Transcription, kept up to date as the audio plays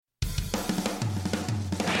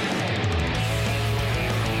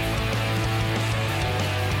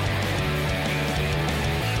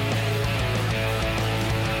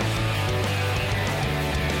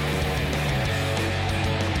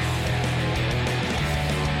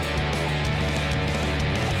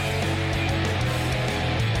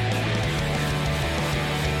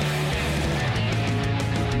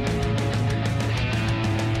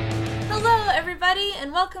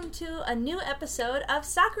and welcome to a new episode of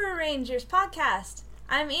Sakura Rangers podcast.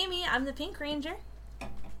 I'm Amy, I'm the Pink Ranger.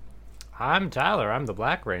 I'm Tyler, I'm the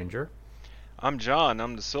Black Ranger. I'm John,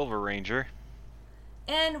 I'm the Silver Ranger.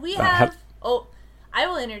 And we have... I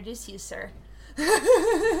will introduce you, sir.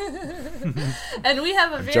 And we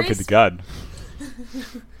have a very... Jumping the gun.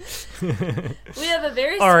 We have a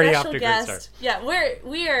very Already special off to a great guest. start. Yeah,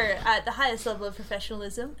 we are at the highest level of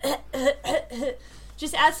professionalism.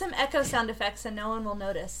 Just add some echo sound effects and no one will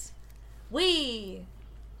notice. We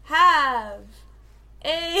have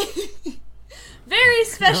a very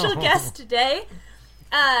special guest today.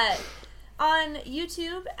 On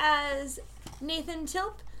YouTube as Nathan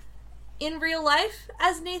Tilp. In real life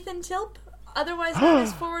as Nathan Tilp. Otherwise known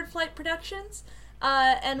as Forward Flight Productions.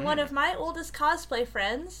 And one of my oldest cosplay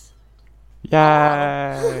friends.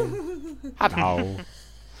 Yay! Hello.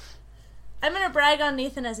 I'm going to brag on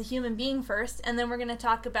Nathan as a human being first, and then we're going to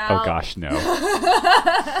talk about... Oh gosh, no.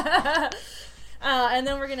 And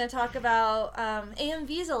then we're going to talk about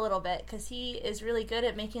AMVs a little bit, because he is really good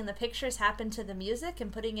at making the pictures happen to the music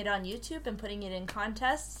and putting it on YouTube and putting it in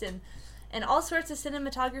contests and all sorts of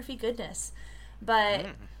cinematography goodness. But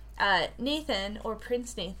Nathan, or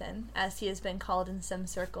Prince Nathan, as he has been called in some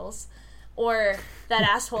circles, or that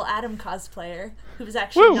asshole Adam cosplayer, who was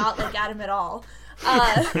actually not like Adam at all.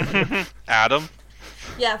 Adam?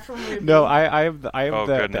 Yeah, from Ruby. No, I am the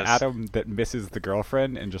Goodness. Adam that misses the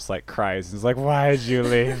girlfriend and just like cries and is like, "Why did you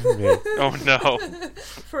leave me?" Oh no.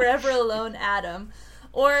 Forever alone Adam.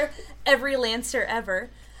 Or every Lancer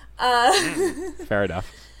ever. Fair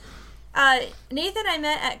enough. Nathan I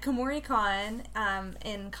met at KomoriCon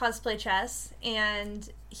in cosplay chess, and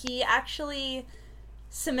he actually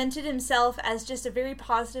cemented himself as just a very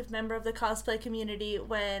positive member of the cosplay community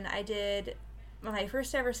when I did my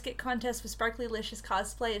first ever skit contest with Sparklylicious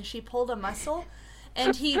Cosplay, and she pulled a muscle,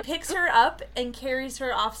 and he picks her up and carries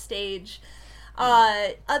her off stage.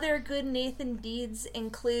 Other good Nathan deeds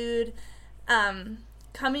include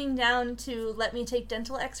coming down to let me take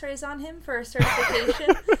dental x-rays on him for a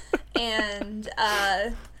certification and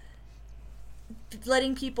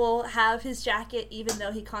letting people have his jacket even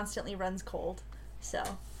though he constantly runs cold.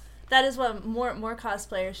 So that is what more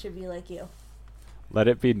cosplayers should be like you. Let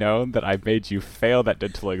it be known that I made you fail that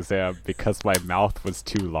dental exam because my mouth was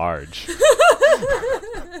too large.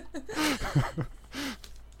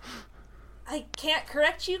 I can't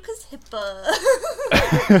correct you because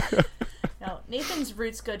HIPAA. No, Nathan's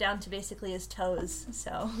roots go down to basically his toes,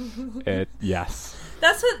 so... Yes.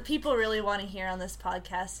 That's what people really want to hear on this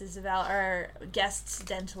podcast, is about our guest's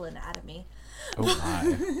dental anatomy. Oh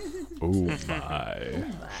my. Oh my.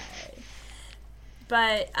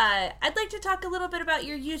 But I'd like to talk a little bit about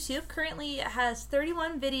your YouTube. Currently it has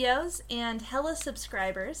 31 videos and hella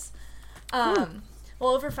subscribers. Well,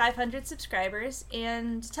 over 500 subscribers.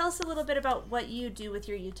 And tell us a little bit about what you do with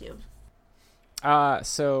your YouTube.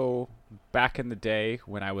 So back in the day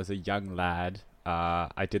when I was a young lad,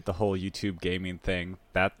 I did the whole YouTube gaming thing.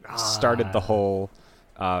 That started the whole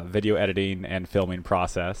video editing and filming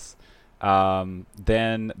process.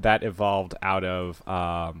 Then that evolved out of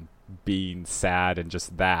being sad and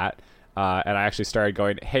just that. And I actually started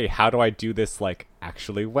going, hey, how do I do this like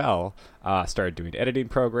actually well? Started doing editing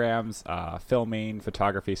programs, filming,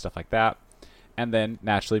 photography, stuff like that. And then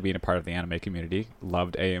naturally being a part of the anime community,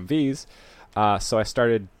 loved AMVs. So I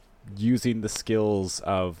started using the skills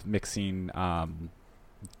of mixing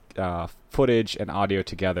footage and audio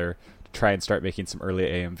together to try and start making some early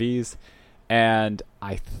AMVs. And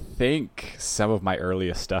I think some of my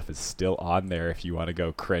earliest stuff is still on there if you want to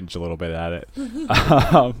go cringe a little bit at it.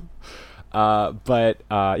 But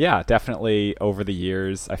definitely over the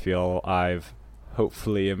years, I feel I've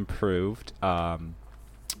hopefully improved.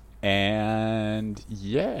 And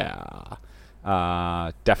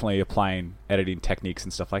definitely applying editing techniques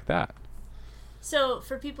and stuff like that. So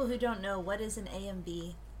for people who don't know, what is an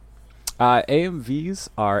AMV? AMVs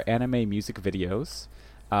are anime music videos.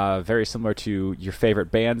 Very similar to your favorite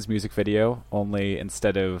band's music video, only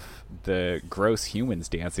instead of the gross humans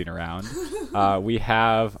dancing around, we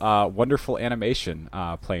have wonderful animation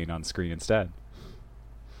playing on screen instead.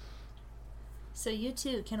 So you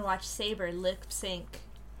too can watch Saber lip sync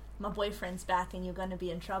 "My Boyfriend's Back and You're Gonna Be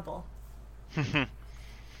in Trouble."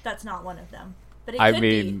 That's not one of them. But it could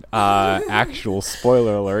be. Actual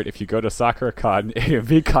spoiler alert, if you go to SakuraCon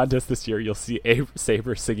AMV contest this year, you'll see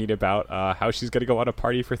Saber singing about how she's going to go on a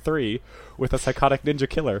party for 3 with a psychotic ninja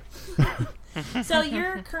killer. So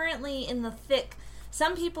you're currently in the thick.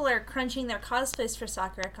 Some people are crunching their cosplays for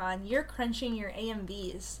SakuraCon. You're crunching your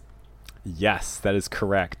AMVs. Yes, that is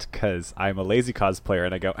correct, because I'm a lazy cosplayer,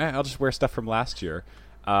 and I go, I'll just wear stuff from last year.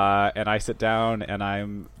 and I sit down and I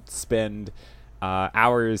spend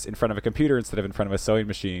hours in front of a computer instead of in front of a sewing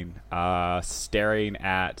machine, staring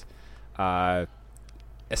at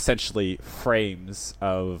essentially frames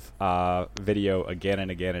of video again and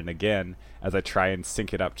again and again as I try and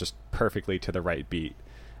sync it up just perfectly to the right beat.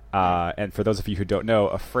 And for those of you who don't know,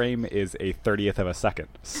 a frame is a 30th of a second.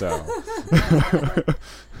 So,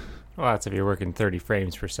 Well, that's if you're working 30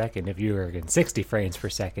 frames per second. If you're working 60 frames per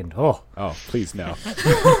second, please no.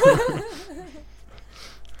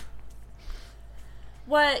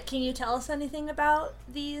 What can you tell us anything about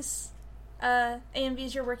these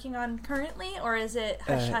AMVs you're working on currently, or is it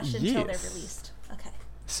hush hush until they're released? Okay.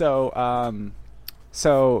 So,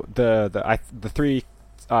 the three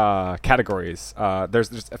categories.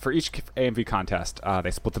 There's for each AMV contest,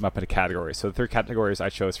 they split them up into categories. So the three categories I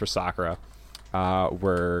chose for Sakura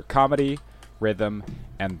were comedy, rhythm,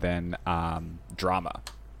 and then drama.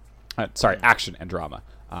 Action and drama.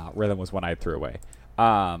 Rhythm was one I threw away.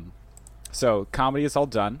 So comedy is all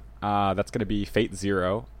done. That's going to be Fate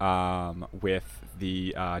Zero with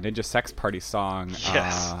the Ninja Sex Party song,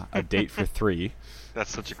 Yes. A Date for Three.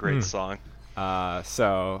 That's such a great song.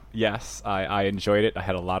 So yes, I enjoyed it. I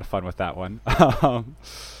had a lot of fun with that one. So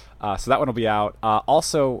that one will be out.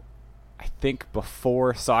 Also, I think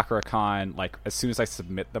before SakuraCon, like as soon as I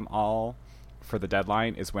submit them all for the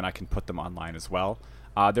deadline is when I can put them online as well.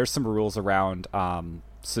 There's some rules around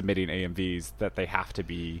submitting AMVs that they have to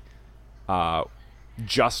be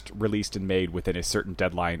just released and made within a certain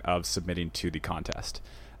deadline of submitting to the contest.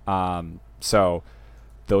 So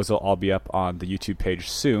those will all be up on the YouTube page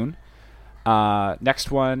soon.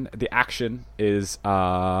 Next one, the action is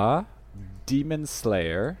Demon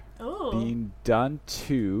Slayer being done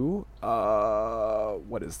to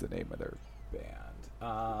what is the name of their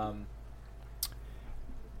band?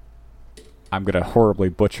 I'm gonna horribly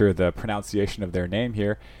butcher the pronunciation of their name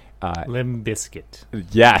here. Limp Bizkit.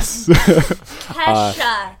 Yes.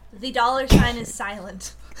 Kesha. The dollar sign is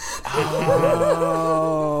silent.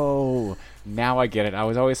 Oh, now I get it. I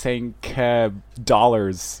was always saying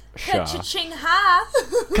dollars. Ka-ching ha.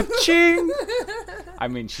 Ka-ching. I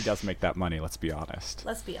mean, she does make that money. Let's be honest.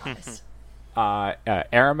 Let's be honest.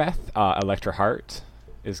 Arameth, Electra Heart,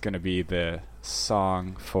 is going to be the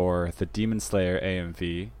song for the Demon Slayer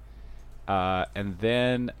AMV. And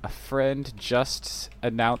then a friend just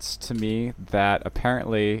announced to me that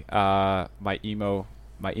apparently my emo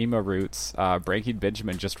roots, Branky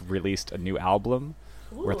Benjamin, just released a new album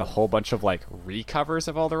with a whole bunch of like recovers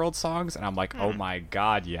of all their old songs, and I'm like, oh my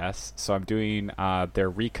god, yes! So I'm doing their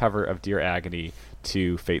recover of Dear Agony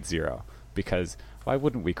to Fate Zero because why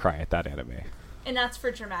wouldn't we cry at that anime? And that's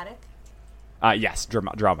for dramatic? Yes,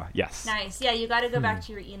 drama, yes. Nice. Yeah, you got to go back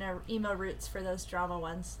to your emo roots for those drama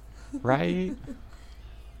ones. Right?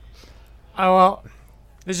 Oh, well,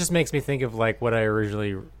 this just makes me think of like what I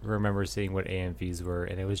originally remember seeing what AMVs were,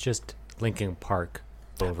 and it was just Linkin Park.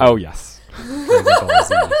 Oh, yes. Dragon Ball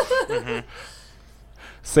Z.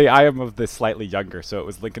 See, I am of the slightly younger, so it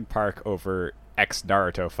was Linkin Park over X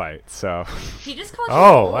Naruto fight, so... He just called you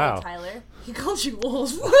old, wow. Tyler. He called you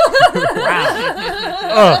old.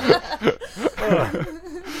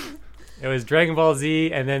 It was Dragon Ball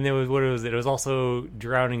Z, and then there was what was it? It was also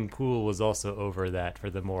Drowning Pool was also over that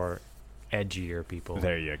for the more edgier people.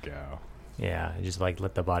 There you go. Yeah, just like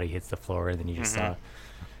let the body hits the floor, and then you just saw.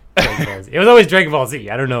 Dragon Ball Z. It was always Dragon Ball Z.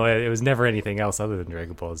 I don't know. It was never anything else other than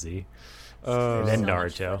Dragon Ball Z. And then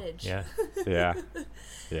Naruto. Yeah.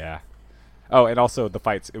 Yeah. Oh, and also the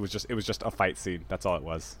fights. It was just a fight scene. That's all it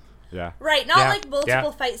was. Yeah. Right, not like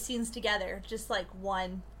multiple fight scenes together, just like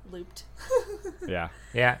one looped. Yeah.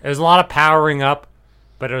 Yeah, it was a lot of powering up,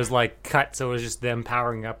 but it was like cut, so it was just them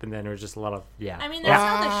powering up, and then there was just a lot of I mean, that's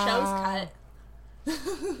how the show's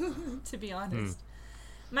cut. To be honest,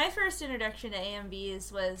 my first introduction to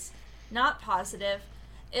AMVs was not positive.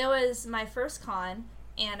 It was my first con,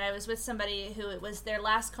 and I was with somebody who it was their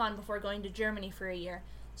last con before going to Germany for a year.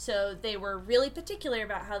 So they were really particular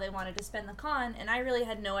about how they wanted to spend the con, and I really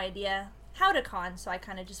had no idea how to con, so I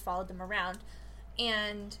kind of just followed them around.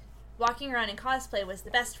 And walking around in cosplay was the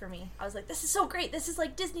best for me. I was like, this is so great. This is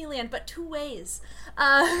like Disneyland, but 2 ways.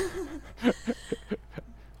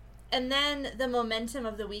 And then the momentum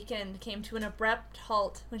of the weekend came to an abrupt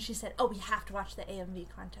halt when she said, oh, we have to watch the AMV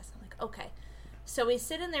contest. I'm like, okay. So we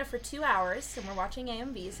sit in there for 2 hours, and we're watching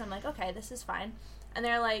AMVs. I'm like, okay, this is fine. And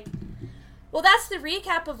they're like, well, that's the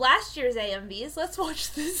recap of last year's AMVs. Let's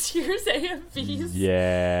watch this year's AMVs.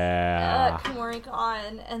 Yeah.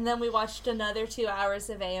 KomoriCon. And then we watched another 2 hours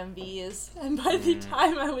of AMVs. And by the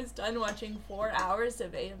time I was done watching 4 hours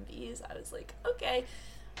of AMVs, I was like, okay,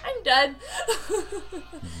 I'm done.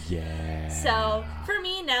 Yeah. So for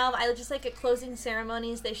me now, I just like at closing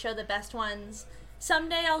ceremonies. They show the best ones.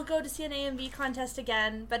 Someday I'll go to see an AMV contest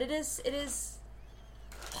again, but it is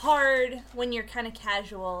hard when you're kind of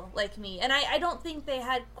casual like me. And I don't think they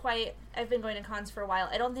had quite. I've been going to cons for a while.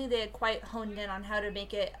 I don't think they had quite honed in on how to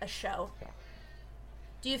make it a show.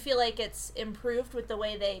 Do you feel like it's improved with the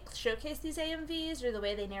way they showcase these AMVs, or the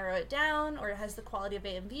way they narrow it down, or has the quality of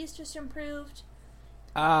AMVs just improved?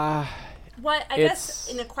 Guess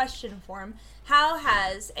in a question form, how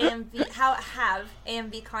have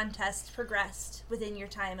AMV contests progressed within your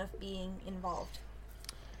time of being involved?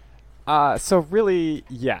 So really,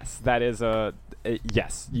 yes, that is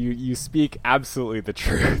yes. You speak absolutely the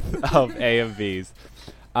truth of AMVs.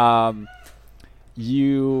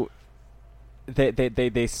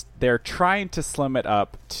 They're trying to slim it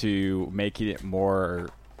up to making it more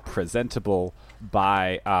presentable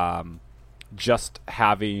by just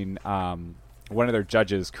having one of their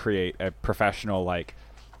judges create a professional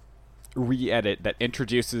re-edit that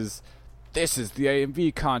introduces, this is the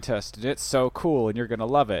AMV contest and it's so cool and you're gonna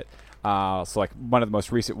love it. So one of the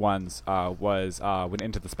most recent ones was when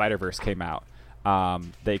Into the Spider-Verse came out.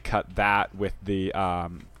 They cut that with the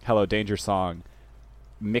Hello Danger song,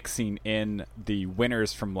 mixing in the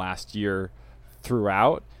winners from last year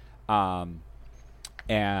throughout,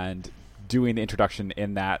 and doing the introduction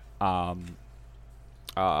in that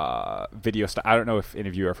video style. I don't know if any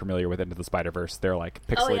of you are familiar with Into the Spider-Verse. They're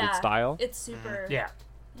pixelated style. It's super. Yeah.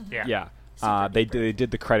 They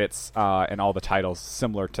did the credits and all the titles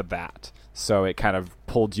similar to that, so it kind of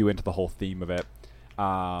pulled you into the whole theme of it.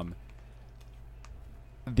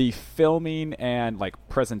 The filming and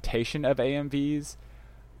presentation of AMVs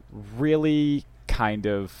really kind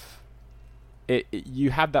of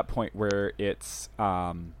you have that point where it's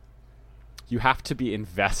you have to be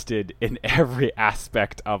invested in every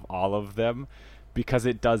aspect of all of them, because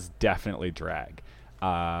it does definitely drag.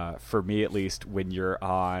 For me, at least, when you're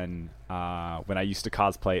on when I used to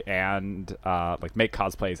cosplay and make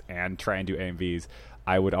cosplays and try and do AMVs,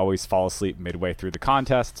 I would always fall asleep midway through the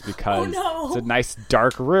contests because it's a nice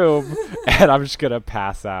dark room and I'm just gonna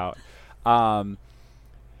pass out.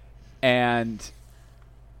 And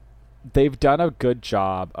they've done a good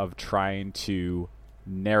job of trying to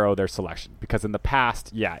narrow their selection, because in the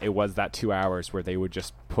past, it was that 2 hours where they would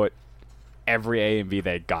just put every AMV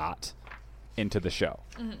they got into the show.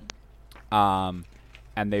 Mm-hmm.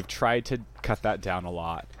 And they've tried to cut that down a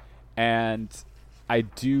lot. And I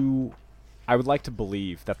would like to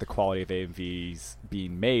believe that the quality of AMVs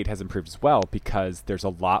being made has improved as well, because there's a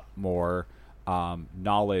lot more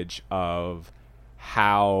knowledge of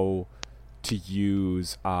how to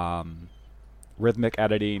use rhythmic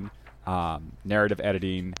editing, narrative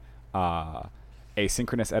editing,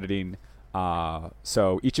 asynchronous editing.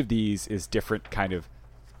 So each of these is different kind of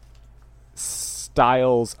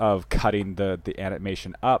styles of cutting the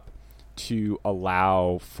animation up to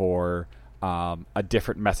allow for a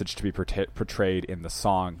different message to be portrayed in the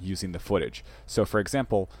song using the footage. So, for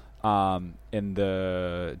example, in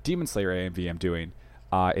the Demon Slayer AMV I'm doing,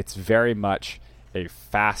 it's very much a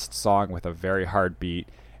fast song with a very hard beat,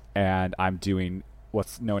 and I'm doing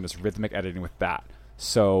what's known as rhythmic editing with that.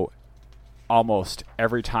 So almost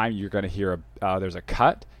every time you're going to hear there's a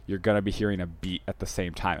cut, you're going to be hearing a beat at the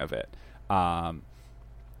same time of it. And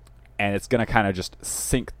it's going to kind of just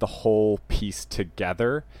sync the whole piece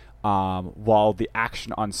together. While the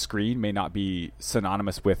action on screen may not be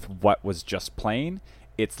synonymous with what was just playing,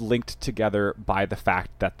 it's linked together by the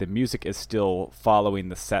fact that the music is still following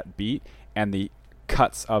the set beat and the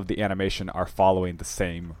cuts of the animation are following the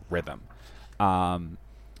same rhythm.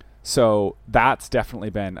 So that's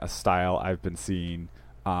definitely been a style I've been seeing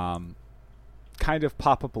kind of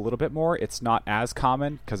pop up a little bit more. It's not as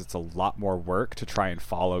common because it's a lot more work to try and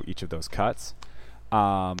follow each of those cuts.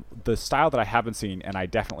 The style that I haven't seen and I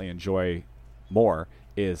definitely enjoy more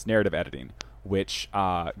is narrative editing, which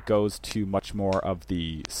goes to much more of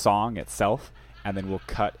the song itself and then will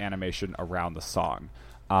cut animation around the song.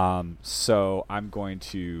 So I'm going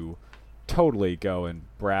to totally go and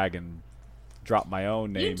brag and drop my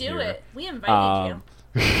own name here. You do it. We invited you.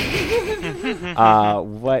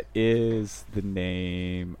 What is the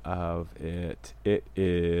name of it? It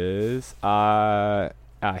is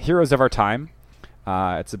Heroes of Our Time.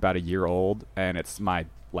 It's about a year old, and it's my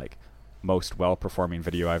most well-performing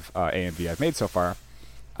video AMV I've made so far.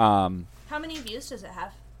 How many views does it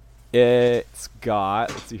have? It's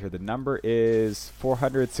got, let's see here, the number is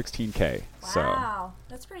 416K. Wow,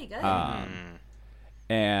 that's pretty good.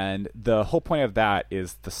 And the whole point of that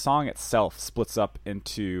is the song itself splits up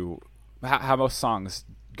into how most songs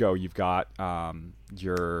go, you've got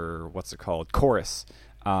your chorus,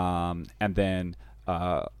 and then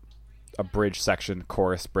a bridge section,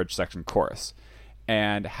 chorus, bridge section, chorus.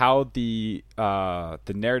 And how the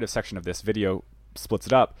narrative section of this video splits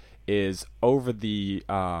it up is over the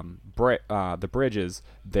bridges.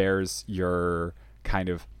 There's your kind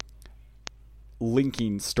of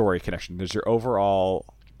linking story connection. There's your overall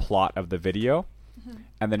plot of the video,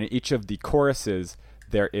 and then in each of the choruses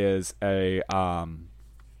there is a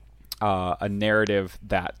narrative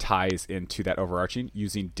that ties into that overarching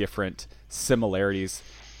using different similarities.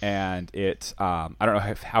 And it, I don't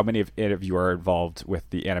know how many of you are involved with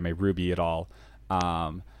the anime Ruby at all,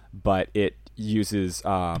 but it uses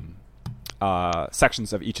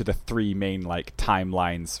sections of each of the three main like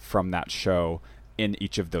timelines from that show in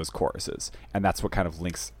each of those choruses, and that's what kind of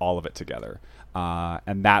links all of it together.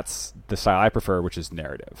 And that's the style I prefer, which is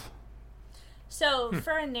narrative. So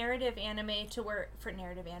for a narrative anime to work,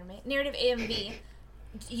 narrative AMV,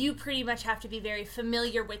 you pretty much have to be very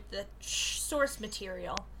familiar with the source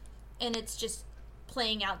material, and it's just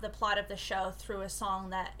playing out the plot of the show through a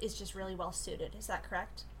song that is just really well suited. Is that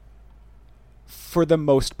correct? For the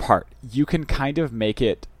most part, you can kind of make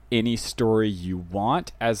it any story you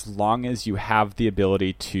want as long as you have the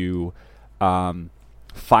ability to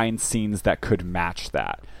find scenes that could match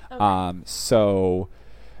that. Okay.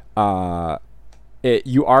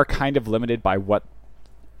 You are kind of limited by what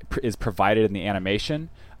is provided in the animation.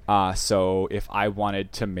 So if I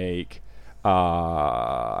wanted to make,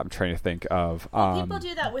 I'm trying to think of. People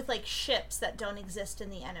do that with like ships that don't exist in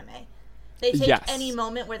the anime. They take any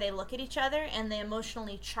moment where they look at each other and they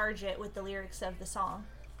emotionally charge it with the lyrics of the song.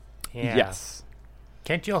 Yeah. Yes.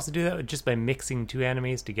 Can't you also do that just by mixing two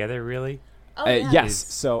animes together, really? Oh, yeah. Yes.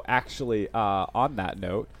 So actually, on that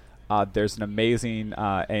note, there's an amazing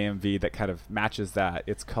AMV that kind of matches that.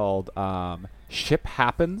 It's called Ship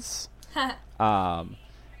Happens.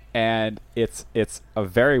 And it's a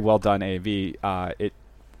very well done AMV.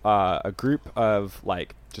 A group of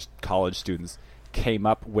like just college students came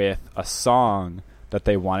up with a song that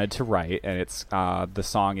they wanted to write, and it's the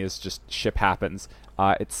song is just Ship Happens.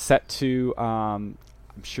 It's set to I'm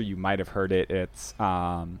sure you might have heard it. It's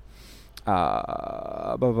I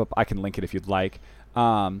can link it if you'd like.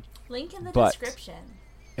 Link in the description.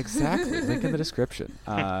 Exactly, link in the description.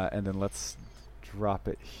 And then let's drop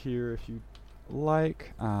it here if you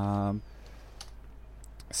like.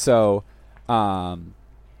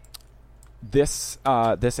 This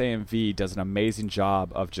AMV does an amazing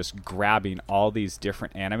job of just grabbing all these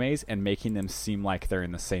different animes and making them seem like they're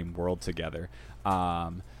in the same world together.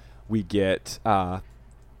 We get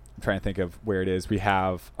I'm trying to think of where it is. We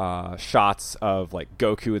have shots of like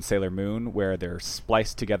Goku and Sailor Moon where they're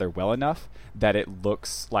spliced together well enough that it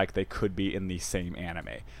looks like they could be in the same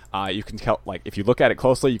anime. You can tell, like if you look at it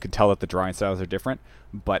closely, you can tell that the drawing styles are different,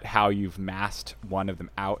 but how you've masked one of them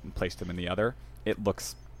out and placed them in the other, it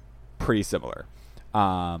looks pretty similar.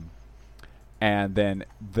 And then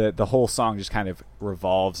the whole song just kind of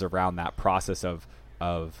revolves around that process of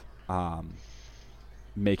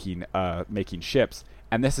making ships.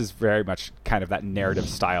 And this is very much kind of that narrative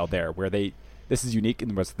style there, where this is unique in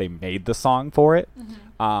the sense they made the song for it,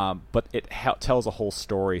 but it tells a whole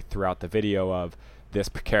story throughout the video of this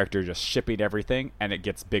character just shipping everything, and it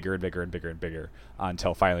gets bigger and bigger and bigger and bigger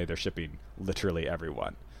until finally they're shipping literally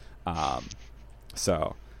everyone.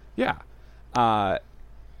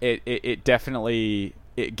 It definitely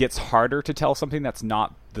it gets harder to tell something that's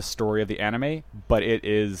not the story of the anime, but it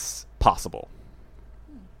is possible.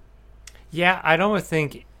 Yeah, I'd almost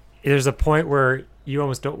think there's a point where you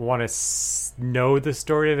almost don't want to know the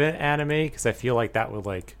story of an anime, because I feel like that would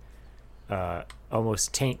like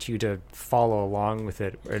almost taint you to follow along with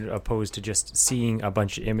it, opposed to just seeing a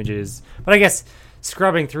bunch of images. But I guess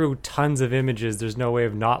scrubbing through tons of images, there's no way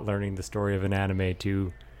of not learning the story of an anime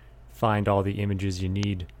to find all the images you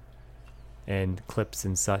need and clips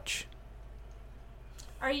and such.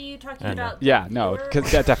 Are you talking about? Yeah, no, because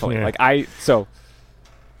definitely. Yeah.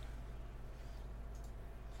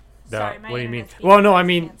 Sorry, what do you mean? Well, no, I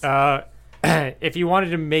mean, if you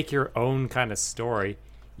wanted to make your own kind of story,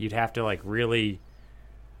 you'd have to like really.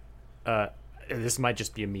 This might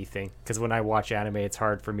just be a me thing, because when I watch anime, it's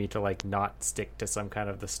hard for me to like not stick to some kind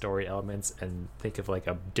of the story elements and think of like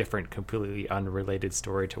a different, completely unrelated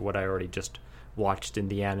story to what I already just watched in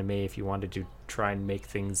the anime. If you wanted to try and make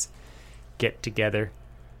things get together,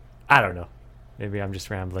 I don't know. Maybe I'm just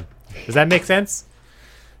rambling. Does that make sense?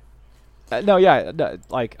 No, yeah. No,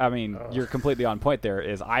 like, I mean, you're completely on point there.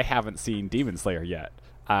 Is I haven't seen Demon Slayer yet.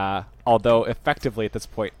 Although effectively at this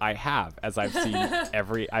point I have, as I've seen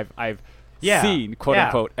I've seen quote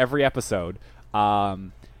unquote every episode.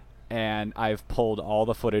 And and I've pulled all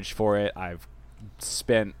the footage for it. I've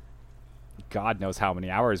spent God knows how many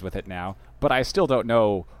hours with it now, but I still don't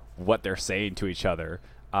know what they're saying to each other,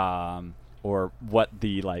 or what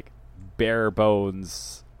the like bare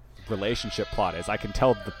bones relationship plot is. I can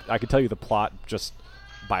tell you the plot just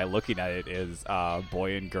by looking at it is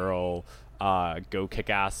boy and girl go kick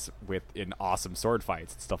ass in awesome sword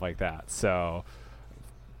fights and stuff like that. So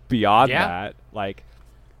beyond that, like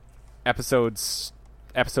episode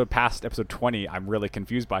past episode 20, I'm really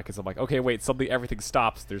confused by, because I'm like, okay, wait, suddenly everything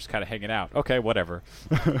stops. They're just kind of hanging out. Okay, whatever.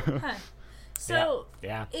 Huh. So,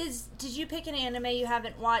 yeah. Did you pick an anime you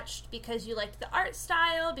haven't watched because you liked the art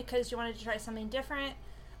style, because you wanted to try something different?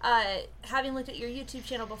 Having looked at your YouTube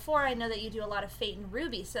channel before, I know that you do a lot of Fate and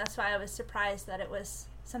Ruby, so that's why I was surprised that it was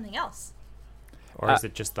something else. Or is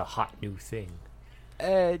it just the hot new thing?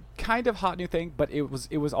 Kind of hot new thing, but it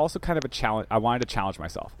was also kind of a challenge. I wanted to challenge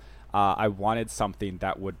myself. I wanted something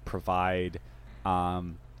that would provide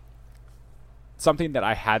something that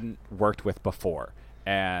I hadn't worked with before,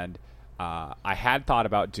 and I had thought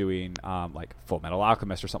about doing like Full Metal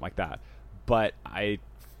Alchemist or something like that, but I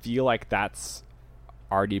feel like that's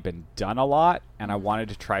already been done a lot, and I wanted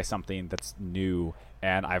to try something that's new.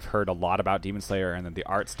 And I've heard a lot about Demon Slayer, and then the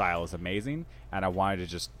art style is amazing, and I wanted to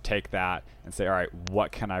just take that and say, all right,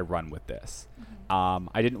 what can I run with this? Mm-hmm.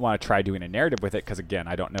 I didn't want to try doing a narrative with it because, again,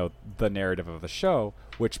 I don't know the narrative of the show,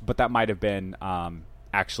 but that might have been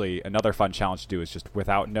actually another fun challenge to do, is just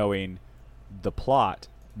without knowing the plot,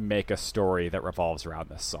 make a story that revolves around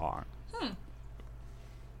this song.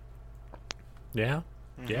 Yeah.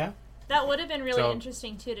 Mm-hmm. Yeah. That would have been really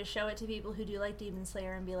interesting, too, to show it to people who do like Demon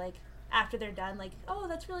Slayer and be like, after they're done, like, oh,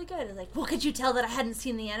 that's really good. It's like, well, could you tell that I hadn't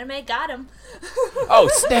seen the anime? Got him. Oh,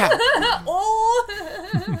 snap!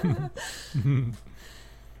 Oh!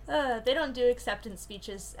 They don't do acceptance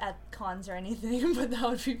speeches at cons or anything, but that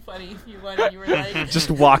would be funny if you went and you were like...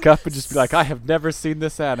 just walk up and just be like, I have never seen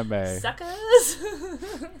this anime. Suckers!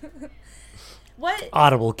 What?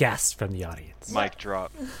 Audible gasp from the audience. Mic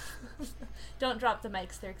drop. Don't drop the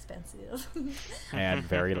mics, they're expensive. And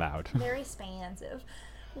very loud. Very expensive.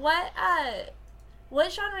 What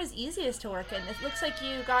genre is easiest to work in? It looks like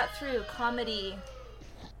you got through comedy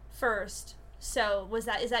first. So is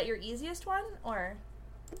that your easiest one, or?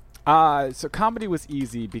 So comedy was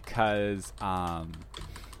easy because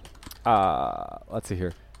let's see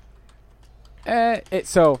here.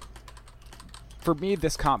 So for me,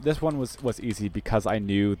 this one was easy because I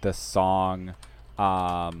knew the song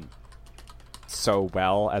so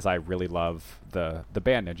well, as I really love the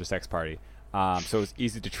band Ninja Sex Party. So it was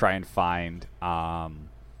easy to try and find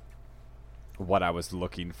what I was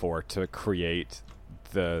looking for to create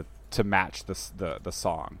to match the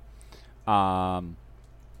song.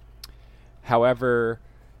 However,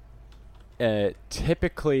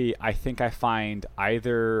 typically I think I find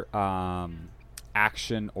either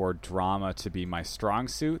action or drama to be my strong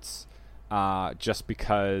suits, just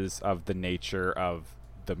because of the nature of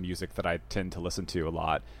the music that I tend to listen to a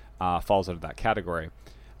lot falls under that category.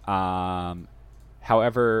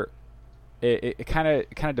 However, it kind of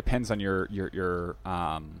depends on your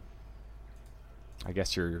I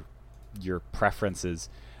guess your preferences.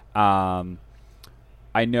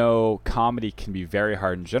 I know comedy can be very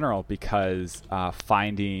hard in general because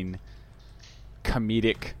finding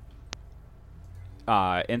comedic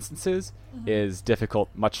instances is difficult,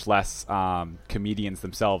 much less comedians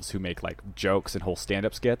themselves who make like jokes and whole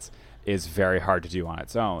stand-up skits is very hard to do on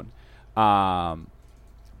its own.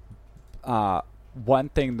 One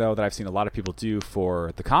thing, though, that I've seen a lot of people do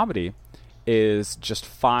for the comedy is just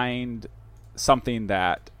find something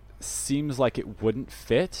that seems like it wouldn't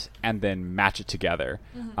fit and then match it together.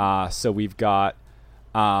 So we've got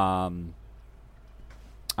One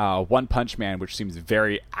Punch Man, which seems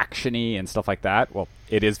very action-y and stuff like that. Well,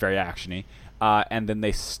 it is very action-y. And then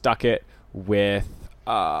they stuck it with...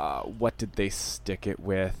 what did they stick it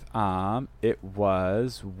with? It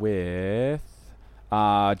was with...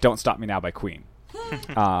 Don't Stop Me Now by Queen.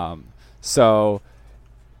 So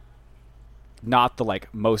not the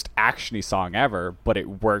like most actiony song ever, but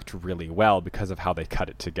it worked really well because of how they cut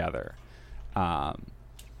it together.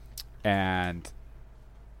 And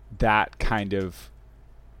that kind of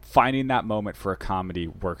finding that moment for a comedy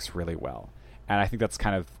works really well. And I think that's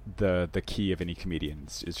kind of the key of any comedian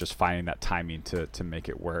is just finding that timing to make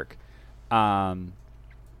it work.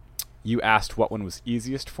 You asked what one was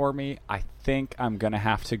easiest for me. I think I'm going to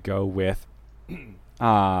have to go with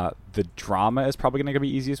the drama is probably going to be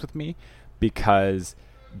easiest with me because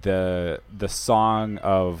the song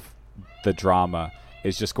of the drama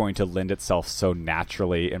is just going to lend itself so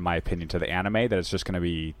naturally, in my opinion, to the anime that it's just going to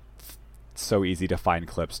be it's so easy to find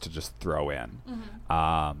clips to just throw in.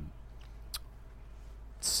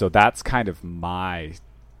 So that's kind of my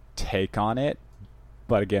take on it.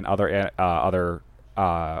 But again, other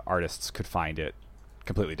artists could find it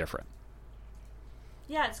completely different.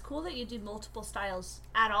 Yeah, it's cool that you do multiple styles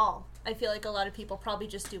at all. I feel like a lot of people probably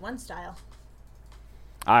just do one style.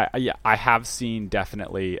 I have seen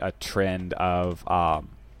definitely a trend of I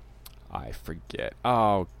forget.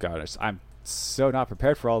 Oh gosh, I'm so not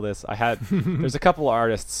prepared for all this. There's a couple of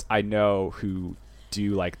artists I know who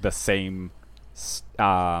do like the same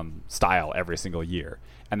style every single year,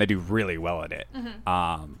 and they do really well in it.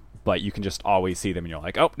 But you can just always see them, and you're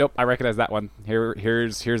like, oh nope, I recognize that one.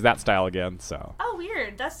 Here's that style again. So. Oh,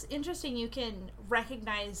 weird. That's interesting. You can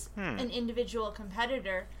recognize an individual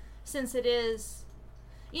competitor, since it is,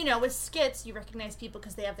 with skits you recognize people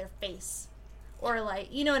because they have their face, or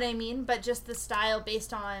like, you know what I mean. But just the style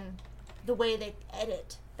based on the way they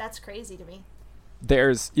edit. That's crazy to me.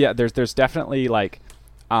 There's definitely like,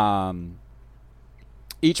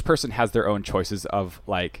 each person has their own choices of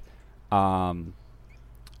like,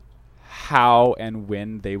 how and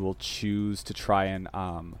when they will choose to try and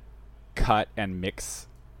cut and mix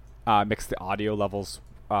the audio levels,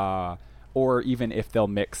 or even if they'll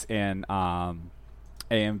mix in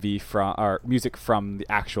AMV from or music from the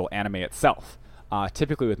actual anime itself.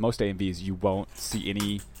 Typically, with most AMVs, you won't see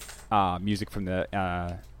any music from the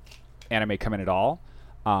anime come in at all.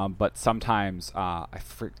 But sometimes I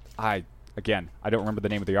don't remember the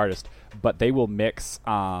name of the artist, but they will mix.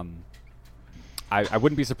 I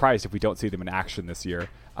wouldn't be surprised if we don't see them in action this year.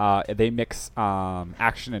 They mix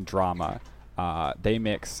action and drama. They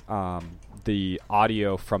mix the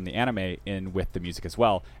audio from the anime in with the music as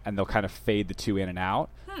well, and they'll kind of fade the two in and out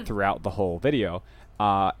throughout the whole video.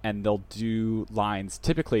 And they'll do lines.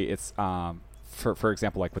 Typically, it's for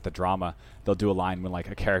example, like with the drama, they'll do a line when like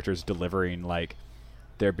a character's delivering like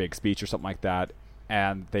their big speech or something like that,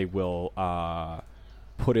 and they will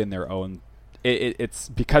put in their own. It's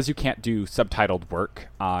because you can't do subtitled work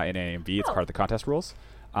in AMV. It's part of the contest rules.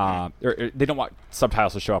 They don't want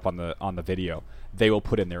subtitles to show up on the video. They will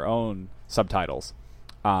put in their own subtitles,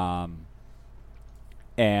 and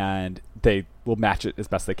they will match it as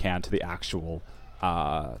best they can to the actual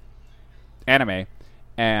anime.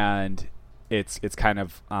 And it's kind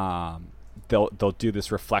of they'll do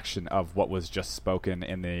this reflection of what was just spoken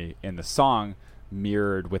in the song,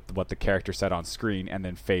 mirrored with what the character said on screen, and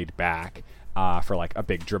then fade back for like a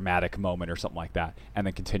big dramatic moment or something like that, and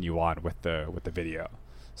then continue on with the video.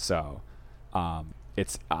 So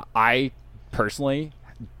it's I personally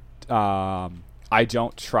I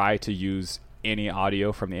don't try to use any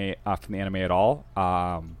audio from the anime at all.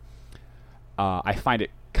 I find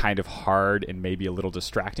it kind of hard and maybe a little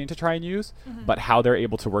distracting to try and use, but how they're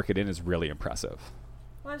able to work it in is really impressive.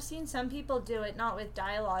 Well, I've seen some people do it not with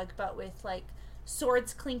dialogue, but with like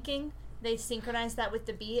swords clinking. They synchronize that with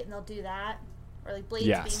the beat, and they'll do that, or like blades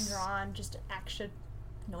being drawn, just action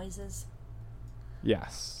noises.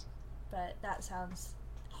 Yes. But that sounds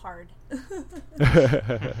hard.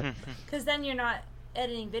 Because then you're not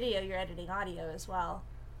editing video, you're editing audio as well.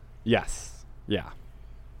 Yes. Yeah.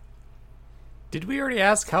 Did we already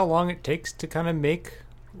ask how long it takes to kind of make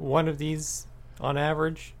one of these on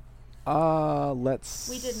average? Let's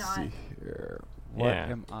We did not. see here. What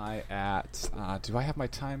am I at? Do I have my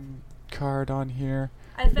time card on here?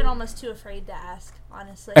 I've been almost too afraid to ask,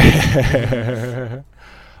 honestly.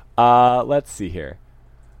 Let's see here.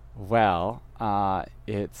 Well,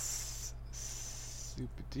 it's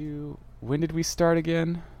super-doo. When did we start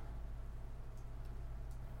again?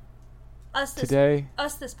 Today?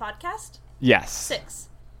 Us, this podcast? Yes.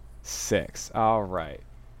 6. All right.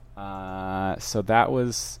 So that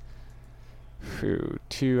was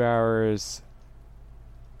 2 hours.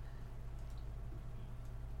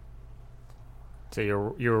 So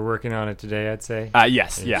you were working on it today, I'd say?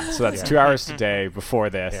 Yes, yeah. So that's 2 hours today before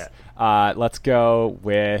this. Yeah. Let's go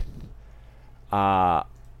with...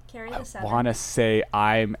 Carry the 7. I want to say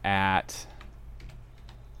I'm at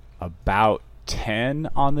about 10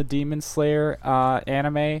 on the Demon Slayer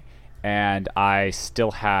anime, and I still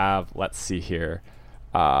have, let's see here,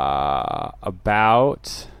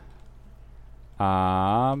 about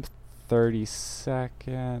 30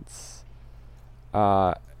 seconds,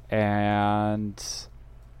 and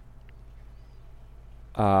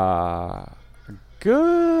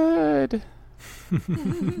good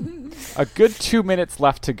a good 2 minutes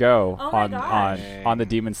left to go on the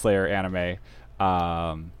Demon Slayer anime,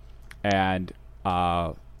 and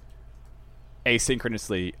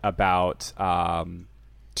asynchronously about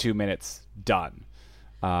 2 minutes done.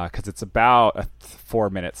 because it's about a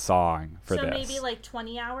 4-minute song for so this. maybe like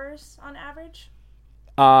 20 hours on average?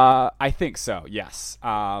 I think so, yes.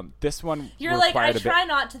 This one You're like, I required a bit- try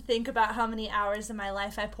not to think about how many hours of my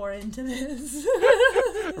life I pour into this.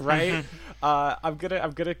 right? I'm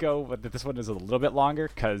gonna go with this one is a little bit longer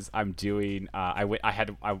because I'm doing.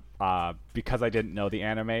 Because I didn't know the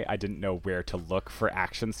anime, I didn't know where to look for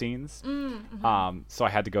action scenes. So I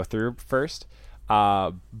had to go through first.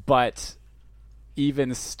 But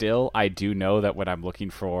even still, I do know that when I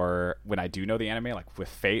do know the anime, like with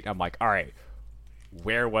Fate, I'm like, all right,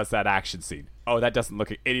 where was that action scene? Oh, that doesn't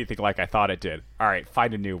look anything like I thought it did. All right,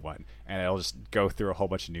 find a new one, and it'll just go through a whole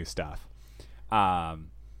bunch of new stuff.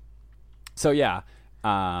 So yeah.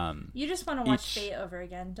 You just want to watch Fate over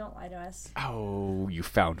again. Don't lie to us. Oh, you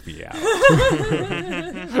found me out.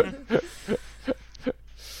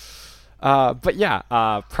 But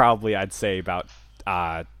yeah, probably I'd say about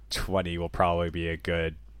 20 will probably be a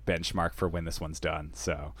good benchmark for when this one's done.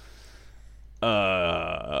 So,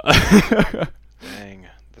 Dang,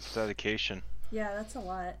 that's dedication. Yeah, that's a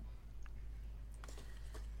lot.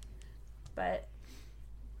 But,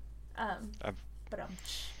 go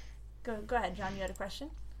ahead, John. You had a question?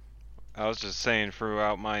 I was just saying,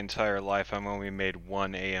 throughout my entire life, I've only made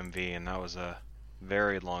one AMV, and that was a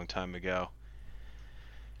very long time ago.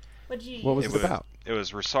 What was it about? It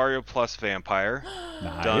was Rosario plus Vampire,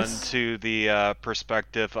 Nice. done to the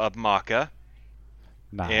perspective of Maka,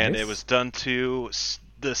 Nice. and it was done to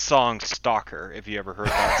the song Stalker, if you ever heard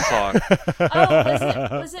that song.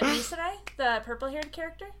 Oh, was it Misarai, the purple-haired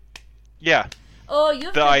character? Yeah, Oh, you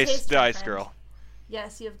have the good ice, taste, the my ice friend. girl.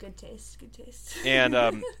 Yes, you have good taste. Good taste. And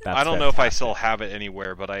I don't know if I still have it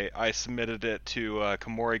anywhere, but I submitted it to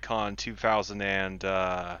KomoriCon 2000 and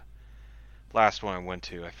last one I went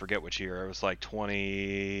to, I forget which year. It was like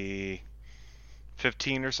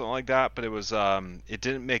 2015 or something like that. But it was it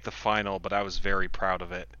didn't make the final, but I was very proud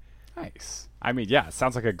of it. Nice. I mean, yeah, it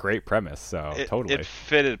sounds like a great premise. So totally. It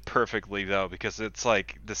fitted perfectly though, because it's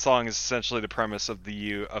like the song is essentially the premise of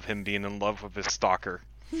him being in love with his stalker.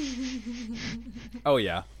 Oh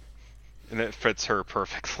yeah. And it fits her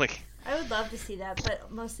perfectly. I would love to see that, but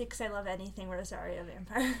mostly because I love anything Rosario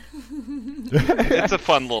Vampire. It's a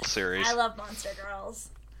fun little series. I love Monster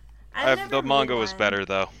Girls. The manga was better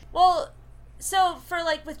though. Well, so for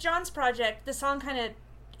like with John's project, the song kind of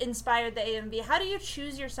inspired the AMV. How do you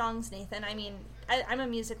choose your songs, Nathan? I mean, I'm a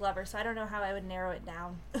music lover, so I don't know how I would narrow it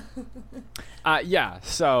down. Yeah.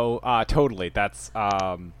 So totally. That's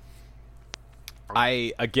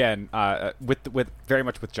I again with very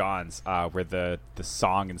much with John's where the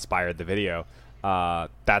song inspired the video.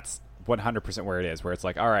 That's 100% where it is. Where it's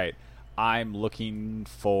like, all right, I'm looking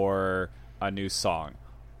for a new song.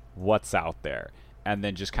 What's out there? And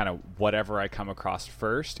then just kind of whatever I come across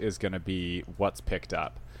first is going to be what's picked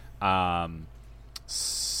up.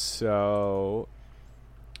 So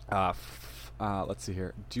let's see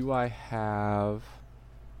here. Do I have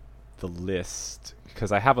the list?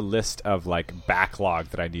 Because I have a list of like backlog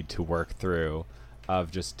that I need to work through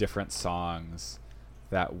of just different songs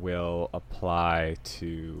that will apply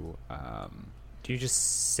to. Do you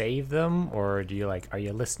just save them, or do you are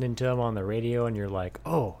you listening to them on the radio and you're like,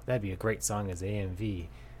 oh, that'd be a great song as AMV?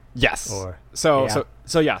 Yes. Or so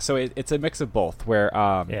it's a mix of both. Where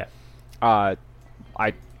I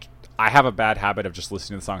have a bad habit of just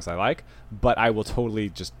listening to the songs I like, but I will totally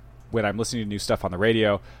just when I'm listening to new stuff on the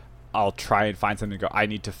radio, I'll try and find something to go, I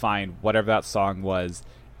need to find whatever that song was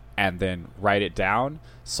and then write it down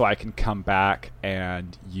so I can come back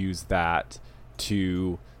and use that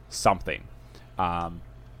to something. And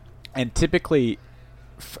typically,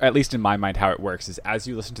 at least in my mind, how it works is as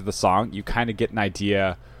you listen to the song, you kind of get an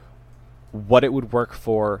idea what it would work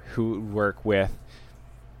for, who it would work with,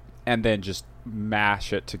 and then just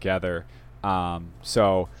mash it together. As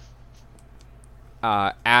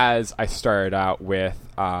I started out with,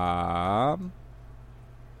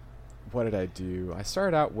 what did I do? I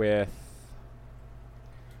started out with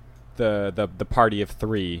the party of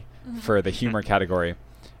three for the humor category,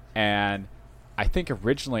 and I think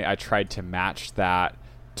originally I tried to match that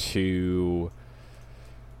to.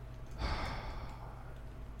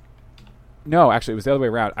 No, actually, it was the other way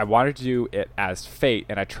around. I wanted to do it as Fate,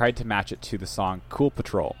 and I tried to match it to the song Cool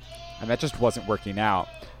Patrol, and that just wasn't working out.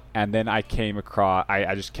 And then I came across,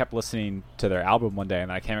 I just kept listening to their album one day, and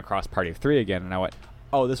then I came across Party of Three again, and I went,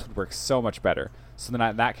 oh, this would work so much better. So then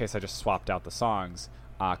in that case, I just swapped out the songs,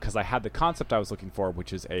 because I had the concept I was looking for,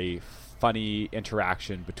 which is a funny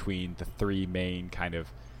interaction between the three main kind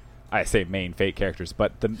of, I say main Fate characters,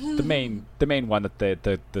 but the main one that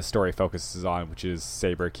the story focuses on, which is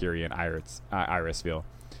Saber, Kiri, and Irisville.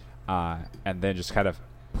 And then just kind of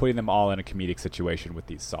putting them all in a comedic situation with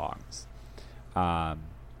these songs.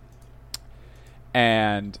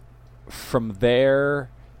 And from there,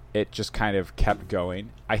 it just kind of kept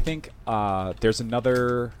going. I think there's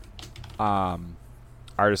another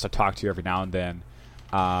artist I talk to every now and then.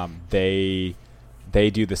 They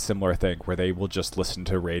do the similar thing where they will just listen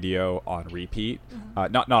to radio on repeat,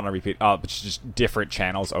 not on repeat, but just different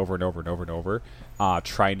channels over and over and over and over,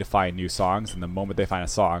 trying to find new songs. And the moment they find a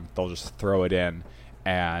song, they'll just throw it in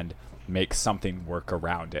and make something work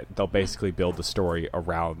around it. They'll basically build the story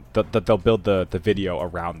around they'll build the video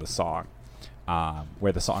around the song,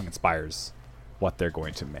 where the song inspires what they're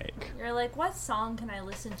going to make. You're like, what song can I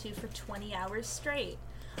listen to for 20 hours straight?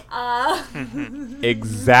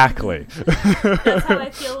 Exactly. That's how I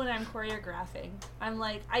feel when I'm choreographing. I'm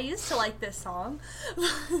like, I used to like this song.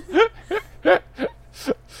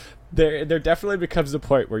 There definitely becomes a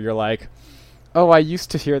point where you're like, oh, I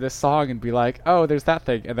used to hear this song and be like, oh, there's that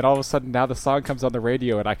thing. And then all of a sudden now the song comes on the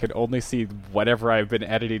radio and I can only see whatever I've been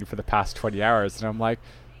editing for the past 20 hours. And I'm like,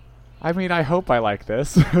 I mean, I hope I like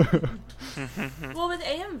this. Well, with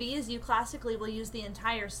AMVs, you classically will use the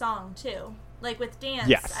entire song, too. Like with dance,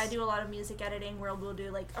 yes. I do a lot of music editing where we'll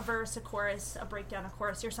do like a verse, a chorus, a breakdown, a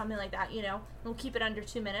chorus, or something like that, you know. We'll keep it under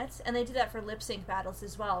 2 minutes. And they do that for lip sync battles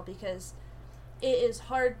as well, because it is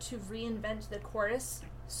hard to reinvent the chorus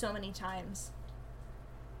so many times.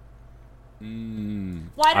 Well,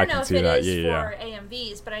 I don't know if it is for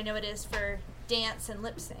AMVs, but I know it is for dance and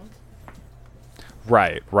lip sync.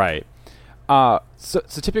 Right. So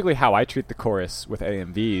typically how I treat the chorus with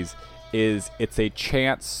AMVs is it's a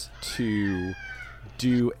chance to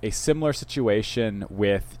do a similar situation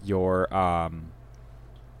with your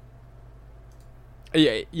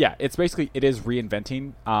it's basically, it is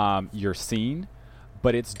reinventing your scene,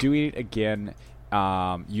 but it's doing it again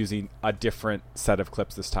using a different set of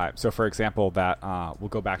clips this time. So for example, that we'll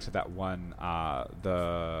go back to that one,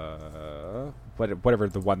 whatever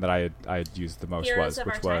the one that I had used the most Heroes was, of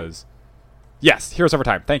which Our Time? was yes, Heroes Over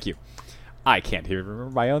Time. Thank you. I can't even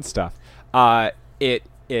remember my own stuff.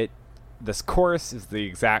 This chorus is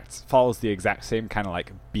follows the exact same kind of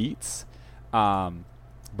like beats,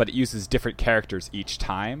 but it uses different characters each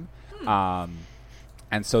time,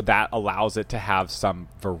 and so that allows it to have some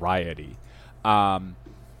variety.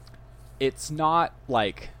 It's not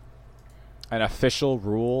like an official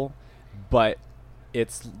rule, but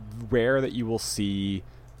it's rare that you will see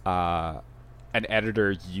an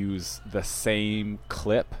editor use the same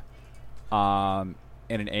clip in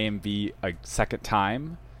an AMV a second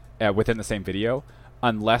time within the same video,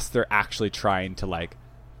 unless they're actually trying to like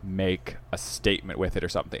make a statement with it or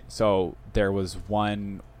something. So there was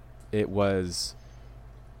one, it wasn't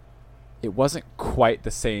quite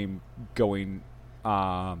the same going.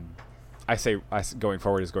 I say going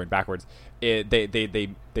forward is going backwards. They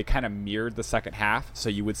kind of mirrored the second half, so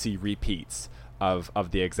you would see repeats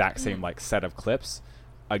of the exact same like set of clips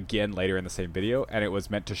again later in the same video, and it was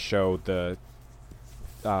meant to show the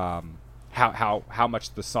how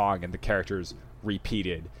much the song and the characters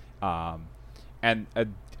repeated, and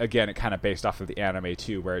again it kind of based off of the anime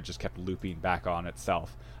too, where it just kept looping back on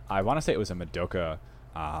itself. I want to say it was a Madoka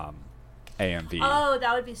AMV. Oh,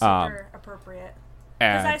 that would be super appropriate.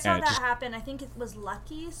 Because I saw that happen. I think it was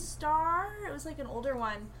Lucky Star. It was like an older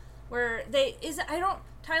one where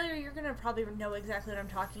Tyler, you're gonna probably know exactly what I'm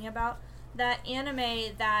talking about. That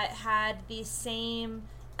anime that had the same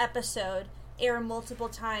episode air multiple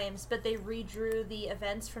times, but they redrew the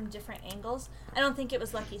events from different angles. I don't think it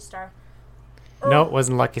was Lucky Star. No, it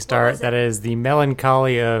wasn't Lucky Star. That is The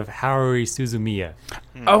Melancholy of Haruhi Suzumiya.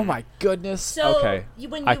 Oh my goodness. So okay.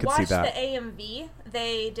 When I you could watch see the that. AMV,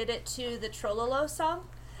 they did it to the Trollolo song.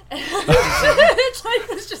 It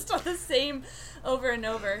was just on the same over and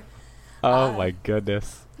over. Oh my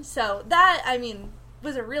goodness. So that, I mean,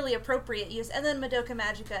 was a really appropriate use. And then Madoka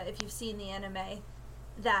Magica, if you've seen the anime,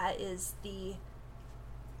 that is the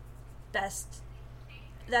best.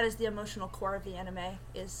 That is the emotional core of the anime,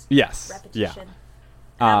 is repetition. Yeah.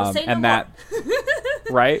 And I will say no and more. that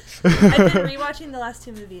right? I've been rewatching the last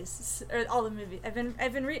two movies, or all the movies.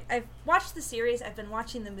 I've watched the series. I've been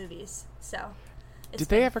watching the movies. So, did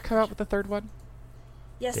they ever come out with the third one?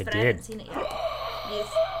 Yes, They but did. I haven't seen it yet.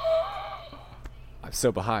 Yes. I'm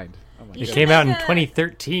so behind. Oh my It goodness. came out in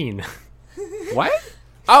 2013. What?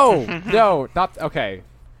 Oh no, not okay.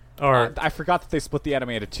 Or I forgot that they split the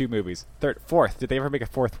anime into two movies. Fourth. Did they ever make a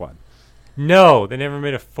fourth one? no, they never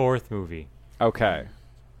made a fourth movie. Okay.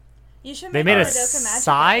 You should They make made a Madoka Magica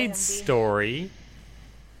side AMV. story.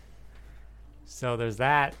 So there's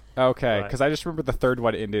that. Okay, But- because I just remember the third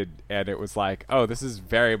one ended, and it was like, oh, this is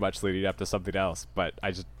very much leading up to something else, but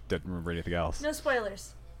I just didn't remember anything else. No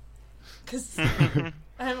spoilers. because I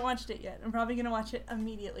haven't watched it yet. I'm probably going to watch it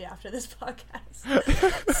immediately after this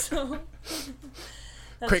podcast. So,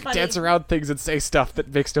 quick, funny. Dance around things and say stuff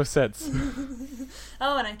that makes no sense.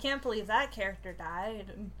 Oh, and I can't believe that character died.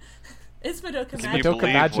 And it's Madoka Magica. Can you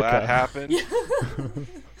believe what happened?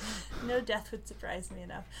 No death would surprise me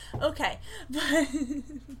enough. Okay, but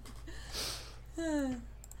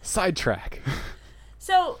sidetrack.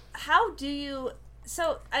 So how do you?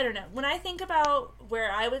 So I don't know. When I think about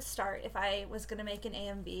where I would start if I was going to make an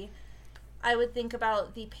AMV, I would think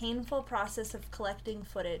about the painful process of collecting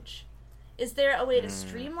footage. Is there a way to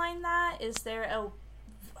streamline that? Is there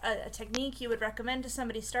a technique you would recommend to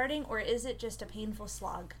somebody starting, or is it just a painful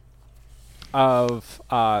slog? Of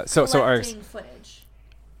collecting footage.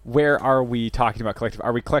 Where are we talking about collecting?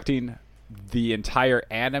 Are we collecting the entire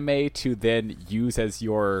anime to then use as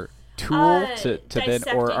your tool to then,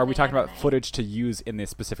 or are we talking about footage to use in the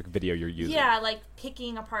specific video you're using? Yeah, like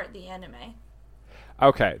picking apart the anime.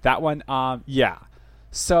 Okay, that one. Yeah.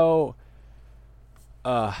 So,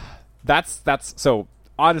 that's so.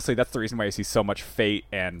 Honestly, that's the reason why I see so much Fate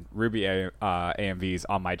and Ruby AMVs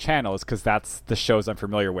on my channel, is because that's the shows I'm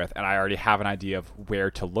familiar with, and I already have an idea of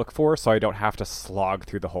where to look for, so I don't have to slog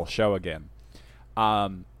through the whole show again.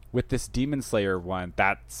 With this Demon Slayer one,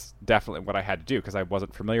 that's definitely what I had to do, because I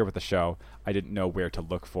wasn't familiar with the show. I didn't know where to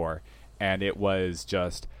look for, and it was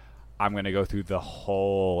just, I'm going to go through the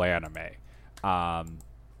whole anime.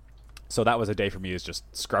 So that was a day for me, is just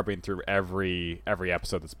scrubbing through every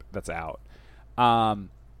episode that's out.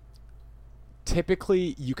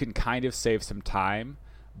 Typically you can kind of save some time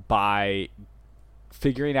by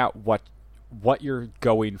figuring out what you're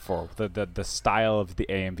going for, the style of the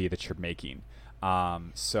AMV that you're making.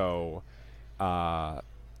 So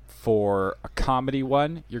for a comedy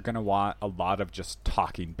one, you're going to want a lot of just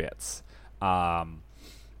talking bits. 'Cause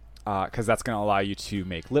that's going to allow you to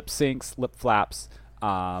make lip syncs, lip flaps,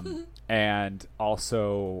 and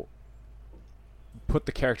also put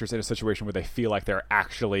the characters in a situation where they feel like they're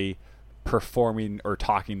actually performing or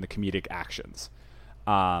talking the comedic actions.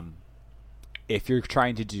 If you're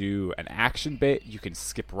trying to do an action bit, you can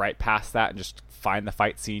skip right past that and just find the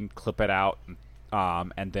fight scene, clip it out,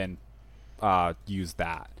 and then use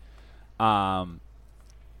that.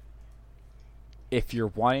 If you're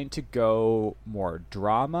wanting to go more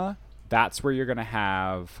drama, that's where you're going to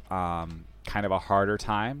have kind of a harder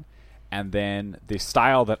time. And then the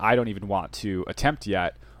style that I don't even want to attempt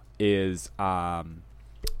yet is,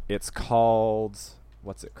 it's called,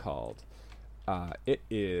 what's it called? It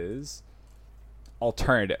is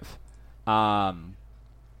alternative,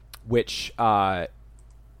 which can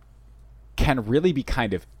really be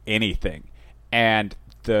kind of anything. And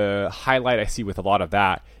the highlight I see with a lot of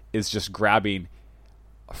that is just grabbing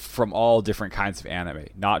from all different kinds of anime,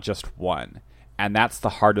 not just one. And that's the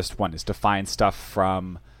hardest one, is to find stuff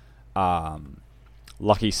from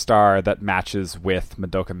Lucky Star that matches with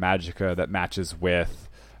Madoka Magica, that matches with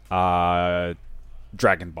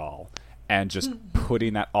Dragon Ball, and just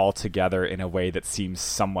putting that all together in a way that seems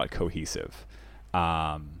somewhat cohesive.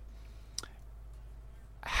 How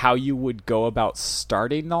you would go about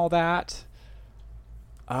starting all that?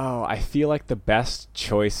 Oh, I feel like the best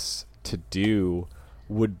choice to do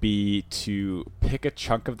would be to pick a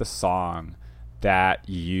chunk of the song that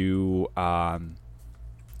you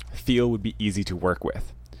feel would be easy to work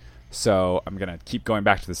with. So I'm going to keep going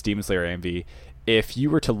back to this Demon Slayer AMV. If you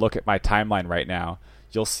were to look at my timeline right now,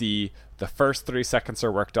 you'll see the first 30 seconds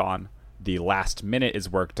are worked on, the last minute is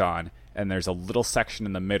worked on, and there's a little section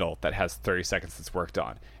in the middle that has 30 seconds that's worked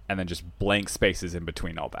on, and then just blank spaces in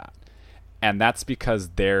between all that. And that's because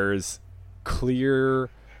there's clear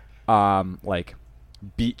like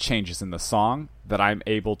beat changes in the song that I'm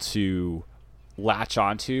able to latch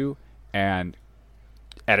onto and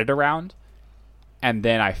edit around, and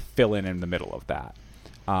then I fill in the middle of that.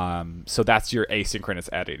 So that's your asynchronous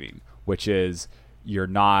editing, which is you're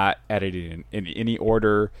not editing in any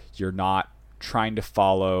order. You're not trying to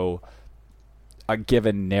follow a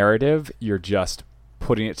given narrative. You're just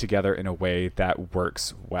putting it together in a way that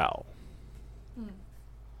works well.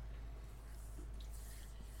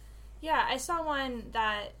 Yeah, I saw one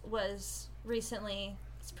that was recently,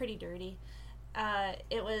 it's pretty dirty.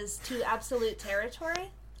 It was To Absolute Territory,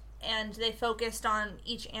 and they focused on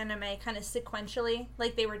each anime kind of sequentially,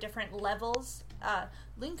 like they were different levels.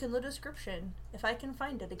 Link in the description, if I can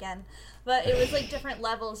find it again. But it was like different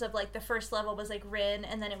levels of, like, the first level was like Rin,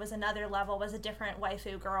 and then it was another level was a different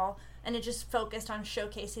waifu girl, and it just focused on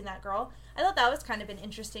showcasing that girl. I thought that was kind of an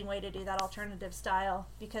interesting way to do that alternative style,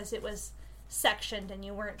 because it was sectioned and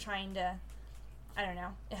you weren't trying to, I don't know,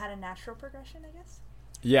 it had a natural progression, I guess.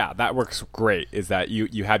 Yeah, that works great. Is that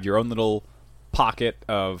you have your own little pocket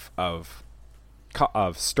of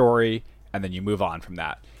story, and then you move on from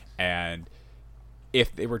that. And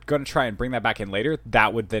if they were going to try and bring that back in later,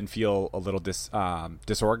 that would then feel a little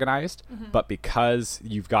disorganized. But because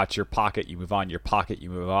you've got your pocket, you move on, your pocket, you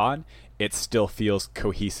move on, it still feels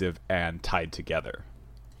cohesive and tied together.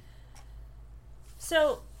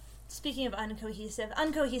 So, speaking of uncohesive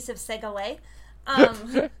segue,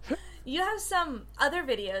 you have some other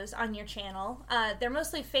videos on your channel. They're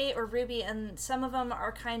mostly Fate or Ruby, and some of them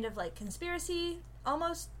are kind of like conspiracy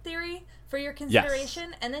almost theory for your consideration.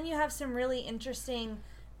 Yes. And then you have some really interesting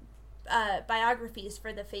biographies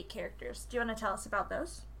for the Fate characters. Do you want to tell us about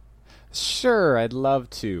those? Sure, I'd love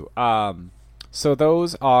to. So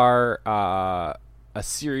those are a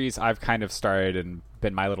series I've kind of started and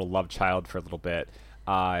been my little love child for a little bit.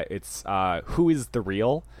 It's Who is the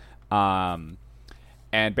Real? And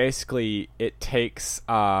basically it takes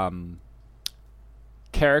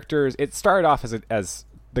characters. It started off as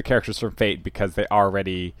the characters from Fate because they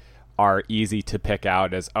already are easy to pick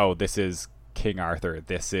out as, oh, this is King Arthur,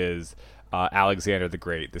 this is Alexander the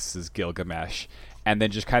Great, this is Gilgamesh, and then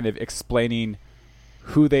just kind of explaining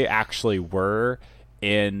who they actually were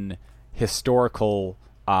in historical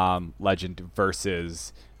legend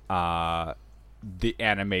versus the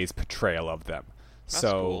anime's portrayal of them. That's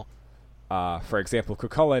cool. For example,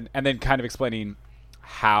 Cuchulainn, and then kind of explaining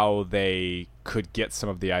how they could get some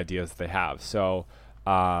of the ideas they have. So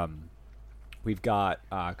we've got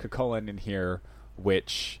Cuchulainn in here,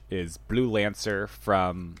 which is Blue Lancer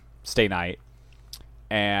from Stay Night.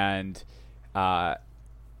 And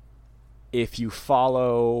if you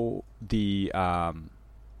follow the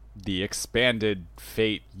expanded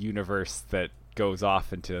Fate universe that goes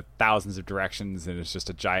off into thousands of directions and is just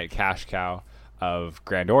a giant cash cow of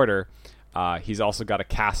Grand Order, he's also got a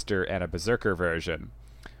caster and a berserker version,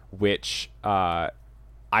 which I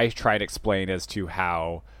try and explain as to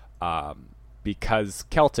how, because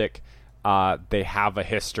Celtic, they have a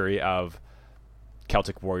history of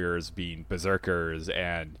Celtic warriors being berserkers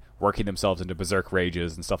and working themselves into berserk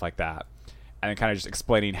rages and stuff like that. And then kind of just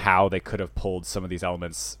explaining how they could have pulled some of these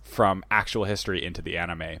elements from actual history into the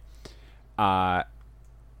anime. I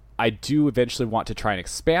do eventually want to try and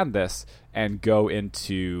expand this and go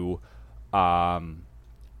into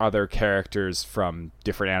other characters from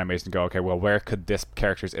different animes and go, okay, well, where could this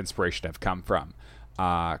character's inspiration have come from?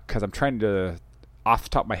 Because I'm trying to, off the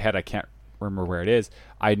top of my head, I can't remember where it is.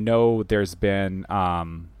 I know there's been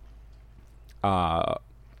anime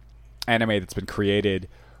that's been created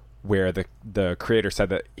where the creator said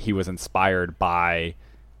that he was inspired by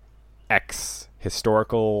X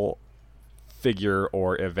historical figure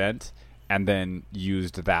or event and then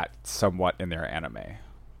used that somewhat in their anime.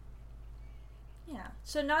 Yeah.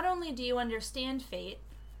 So not only do you understand Fate,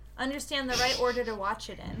 understand the right order to watch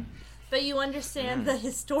it in, but you understand the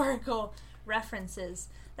historical references.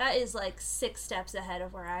 That is like 6 steps ahead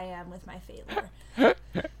of where I am with my Fate lore.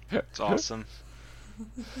 It's awesome.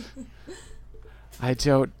 I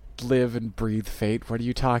don't live and breathe Fate. What are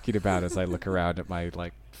you talking about? As I look around at my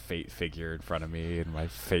Fate figure in front of me and my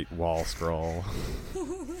Fate wall scroll.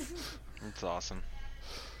 It's awesome.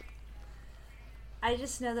 I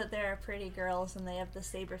just know that there are pretty girls and they have the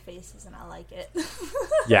saber faces and I like it.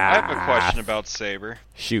 Yeah. I have a question about Saber.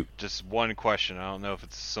 Shoot. Just one question. I don't know if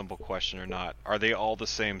it's a simple question or not. Are they all the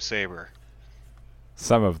same Saber?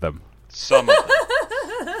 Some of them. Some of them.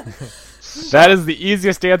 That is the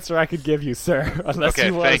easiest answer I could give you, sir. Unless Okay,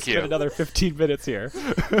 you want to thank spend you. another 15 minutes here.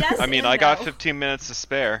 Yes I mean, and I got no. 15 minutes to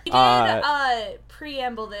spare. We did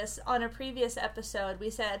preamble this on a previous episode.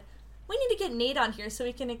 We said, we need to get Nate on here so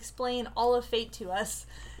he can explain all of Fate to us.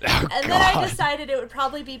 Oh, and then I decided it would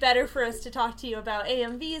probably be better for us to talk to you about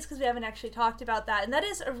AMVs because we haven't actually talked about that. And that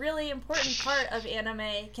is a really important part of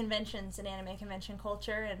anime conventions and anime convention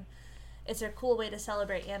culture. And it's a cool way to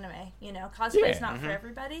celebrate anime. You know, cosplay is not for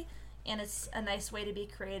everybody. And it's a nice way to be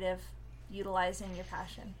creative, utilizing your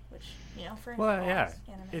passion, which, you know, for Well, yeah,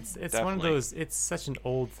 anime. it's Definitely. one of those. It's such an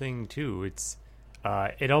old thing too. It's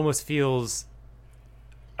it almost feels.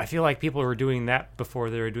 I feel like people were doing that before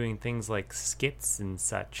they were doing things like skits and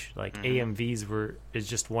such. Like AMVs is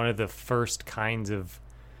just one of the first kinds of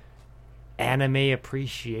anime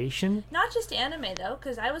appreciation. Not just anime though,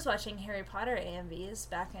 because I was watching Harry Potter AMVs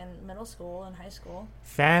back in middle school and high school.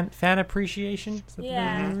 Fan appreciation. Is that the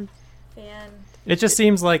Yeah, word? fan. It just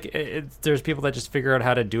seems like there's people that just figure out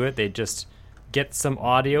how to do it. They just get some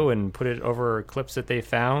audio and put it over clips that they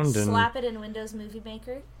found and Slap it in Windows Movie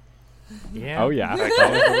Maker. Yeah. Oh, yeah.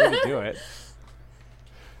 That was the way to do it.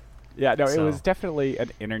 Yeah, no, it So. was definitely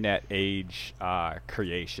an internet age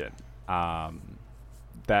creation.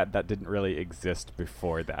 that didn't really exist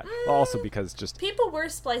before that. Also because just people were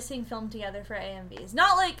splicing film together for AMVs,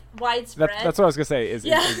 not like widespread. that's what I was gonna say.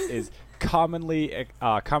 Yeah. Is commonly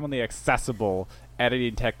accessible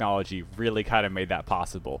editing technology really kind of made that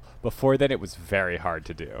possible. Before then, it was very hard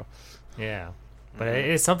to do. Yeah. But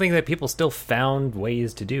it's something that people still found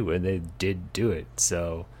ways to do, and they did do it.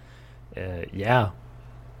 So, yeah,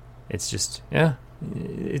 it's just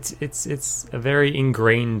it's a very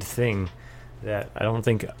ingrained thing that I don't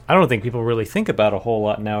think people really think about a whole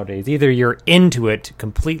lot nowadays. Either you're into it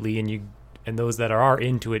completely, and those that are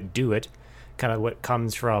into it do it. Kind of what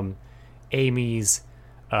comes from Amy's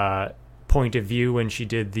point of view when she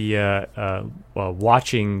did the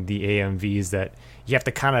watching the AMVs, that you have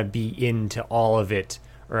to kind of be into all of it,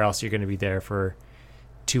 or else you're going to be there for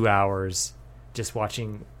 2 hours just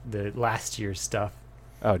watching the last year's stuff.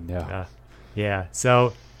 Oh no. Yeah.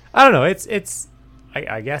 So I don't know.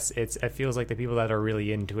 I guess it feels like the people that are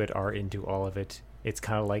really into it are into all of it. It's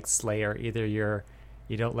kind of like Slayer. Either you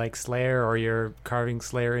don't like Slayer, or you're carving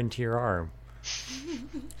Slayer into your arm.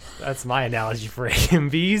 That's my analogy for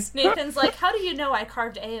AMVs. Nathan's like, how do you know I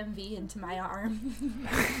carved AMV into my arm?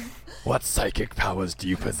 What psychic powers do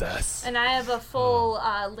you possess? And I have a full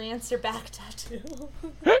Lancer back tattoo.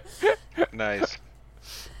 Nice.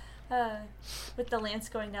 With the lance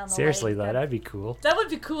going down the Seriously, leg. that'd be cool. That would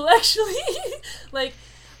be cool, actually. Like,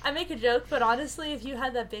 I make a joke, but honestly, if you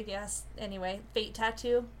had that big ass, anyway, fate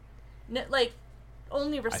tattoo, like,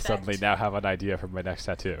 only respect. I suddenly now have an idea for my next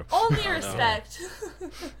tattoo. Only respect.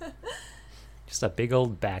 Just a big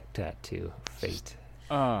old back tattoo. Fate.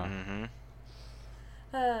 Mm-hmm.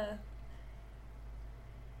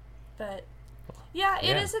 But yeah,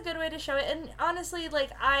 it is a good way to show it. And honestly,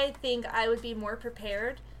 like, I think I would be more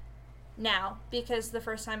prepared now, because the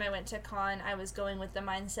first time I went to con, I was going with the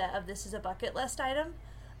mindset of this is a bucket list item.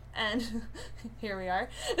 And here we are.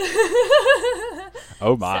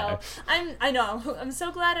 Oh my. So I know. I'm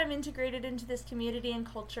so glad I'm integrated into this community and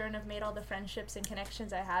culture, and I've made all the friendships and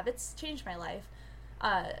connections I have. It's changed my life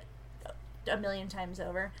a million times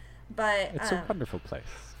over. But It's a wonderful place.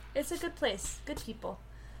 It's a good place. Good people.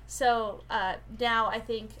 So now I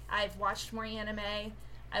think I've watched more anime.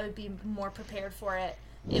 I would be more prepared for it.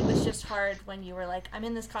 It was just hard when you were like, I'm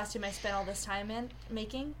in this costume I spent all this time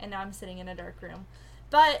making, and now I'm sitting in a dark room.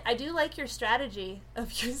 But I do like your strategy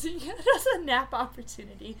of using it as a nap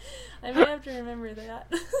opportunity. I may have to remember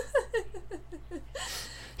that.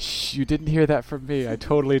 Shh, you didn't hear that from me. I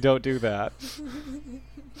totally don't do that.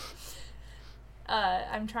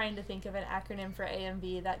 I'm trying to think of an acronym for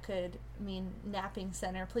AMV that could mean napping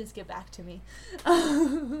center. Please get back to me.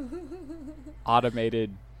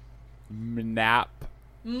 Automated nap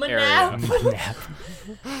Manap. Nap.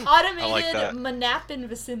 Automated like that. Manapin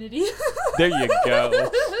vicinity. There you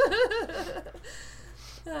go.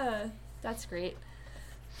 That's great.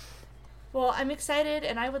 Well, I'm excited,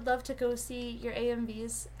 and I would love to go see your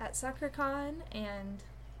AMVs at SakuraCon and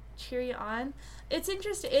cheer you on. It's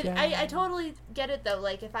interesting. I totally get it, though.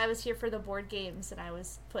 Like, if I was here for the board games and I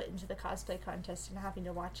was put into the cosplay contest and having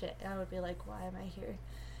to watch it, I would be like, why am I here?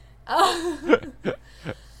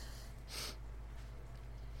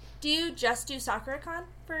 Do you just do SakuraCon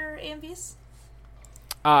for AMVs?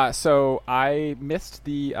 So I missed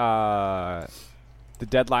the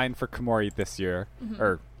deadline for Komori this year,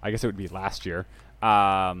 or I guess it would be last year.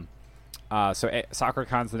 So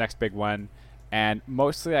SakuraCon's the next big one, and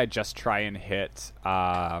mostly I just try and hit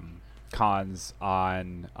cons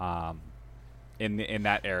on in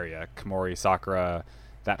that area, Komori, Sakura,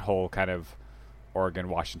 that whole kind of Oregon,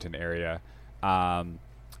 Washington area.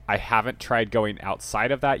 I haven't tried going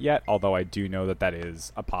outside of that yet, although I do know that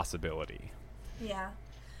is a possibility. Yeah.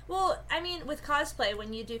 Well, I mean, with cosplay,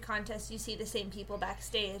 when you do contests, you see the same people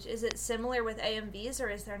backstage. Is it similar with AMVs, or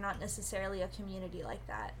is there not necessarily a community like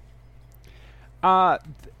that?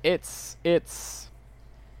 It's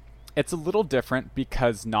a little different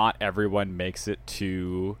because not everyone makes it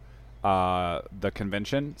to the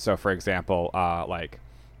convention. So, for example,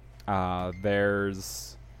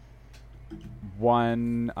 there's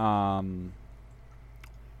one. I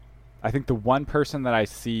think the one person that I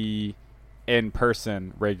see in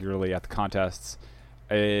person regularly at the contests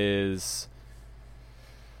is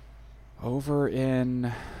over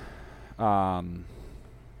in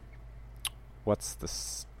what's the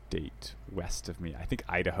state west of me? I think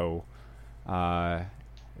Idaho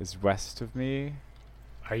is west of me.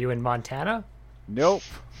 Are you in Montana? Nope.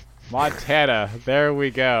 Montana. There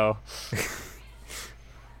we go.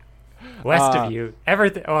 West of you.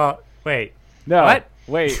 Everything. Well, wait. No. What?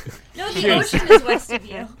 Wait. No, the ocean is west of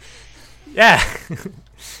you. Yeah.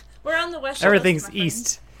 We're on the west. Everything's coast, my friend.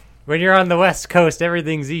 east. When you're on the West Coast,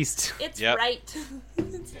 everything's east. It's Yep. right.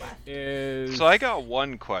 It's left. So I got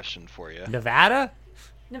one question for you. Nevada?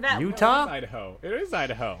 Nevada. Utah? Idaho. It is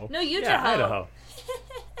Idaho. No, Utah. Yeah, Idaho.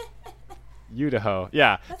 Idaho.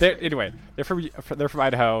 Yeah. Anyway, they're from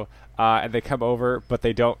Idaho, and they come over, but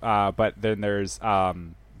they don't. But then there's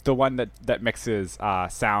the one that mixes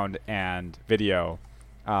sound and video,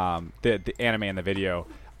 the anime and the video.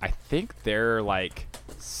 I think they're like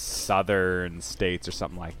southern states or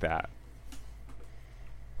something like that.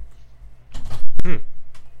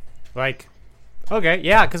 Like, okay,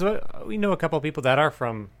 yeah, because we know a couple of people that are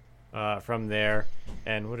from there.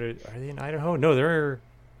 And are they in Idaho? No, are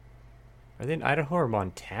they in Idaho or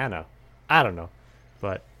Montana? I don't know,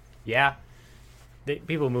 but yeah,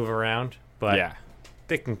 people move around, but Yeah.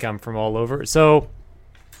 they can come from all over. So,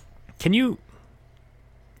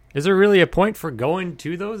 is there really a point for going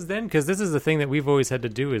to those then? Because this is the thing that we've always had to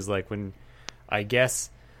do is like when, I guess,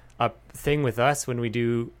 a thing with us when we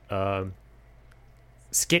do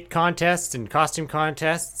skit contests and costume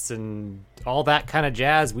contests and all that kind of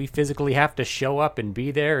jazz, we physically have to show up and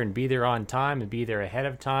be there on time and be there ahead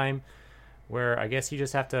of time, where I guess you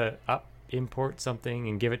just have to import something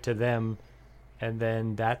and give it to them, and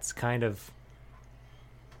then that's kind of,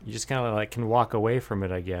 you just kind of like can walk away from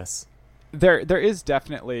it, I guess. There is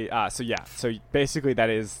definitely so basically that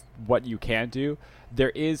is what you can do.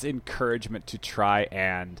 There is encouragement to try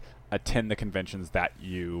and attend the conventions that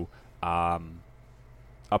you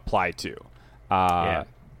apply to,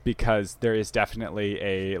 because there is definitely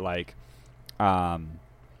a like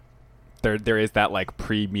there is that like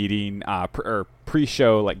pre-meeting or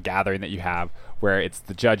pre-show like gathering that you have where it's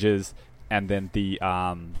the judges and then the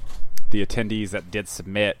attendees that did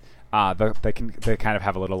submit. They kind of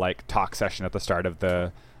have a little like talk session at the start of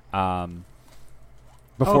the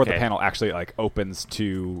before the panel actually like opens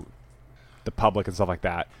to the public and stuff like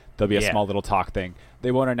that. There'll be a small little talk thing.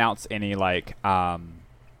 They won't announce any like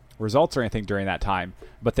results or anything during that time,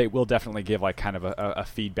 but they will definitely give like kind of a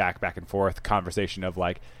feedback back and forth conversation of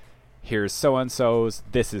like, here's so and so's,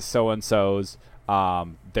 this is so and so's,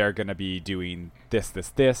 they're gonna be doing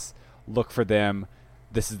this. Look for them.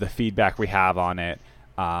 This is the feedback we have on it.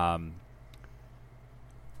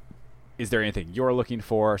 Is there anything you're looking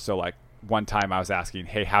for? So like one time I was asking,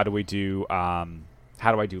 hey, how do I do lip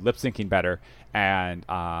syncing better? And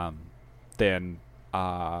then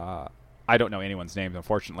I don't know anyone's names,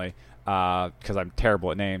 unfortunately, because I'm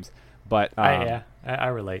terrible at names. But I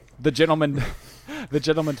relate. The gentleman to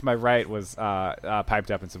my right was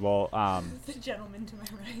piped up and said, well, The gentleman to my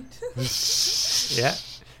right. Yeah.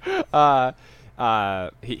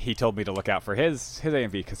 He told me to look out for his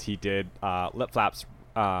AMV because he did lip flaps,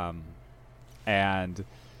 and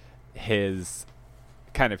his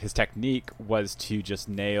technique was to just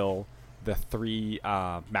nail the 3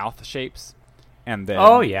 mouth shapes, and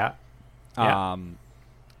then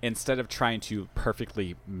instead of trying to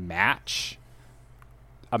perfectly match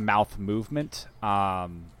a mouth movement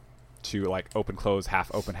to like open close, half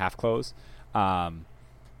open, half close,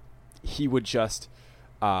 he would just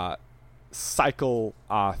cycle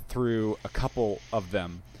through a couple of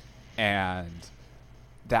them, and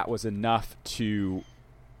that was enough to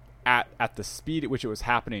at the speed at which it was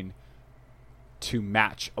happening to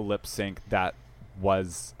match a lip sync that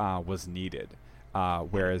was needed,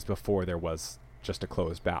 whereas before there was just a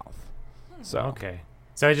closed mouth. So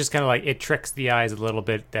so it just kind of like it tricks the eyes a little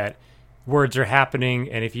bit that words are happening,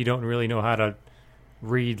 and if you don't really know how to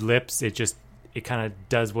read lips, it kind of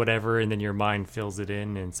does whatever, and then your mind fills it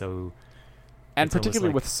in, and so. And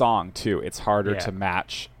particularly with song too, it's harder to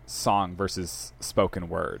match song versus spoken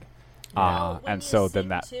word. And so then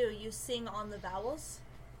that too, you sing on the vowels.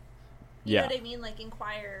 You know what I mean? Like in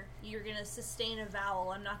choir, you're gonna sustain a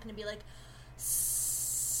vowel. I'm not gonna be like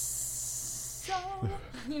so,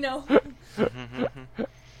 you know.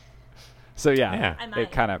 So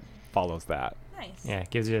it kind of follows that. Nice. Yeah, it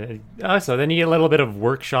gives you. So then you get a little bit of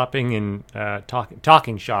workshopping and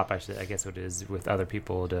talking shop. I guess what it is with other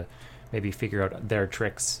people to maybe figure out their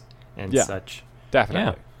tricks and such.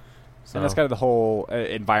 Definitely. Yeah. So. And that's kind of the whole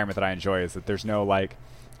environment that I enjoy, is that there's no like,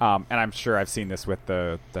 and I'm sure I've seen this with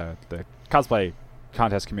the cosplay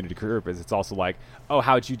contest community group, is it's also like, oh,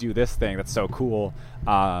 how'd you do this thing? That's so cool.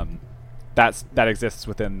 That exists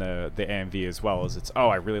within the AMV as well, as it's, oh,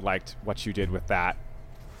 I really liked what you did with that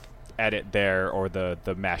edit there, or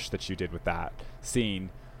the mesh that you did with that scene.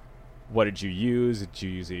 What did you use? Did you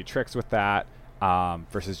use any tricks with that?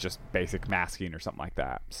 Versus just basic masking or something like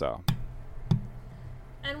that. So.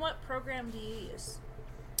 And what program do you use?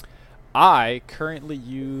 I currently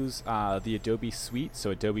use the Adobe Suite, so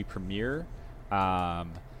Adobe Premiere.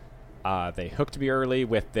 They hooked me early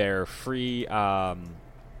with their free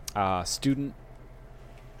student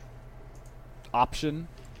option,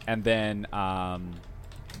 and then I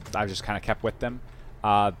just kind of kept with them.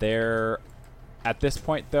 They're at this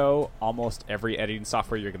point, though, almost every editing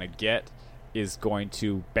software you're going to get is going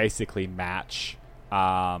to basically match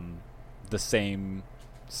the same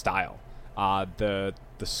style. The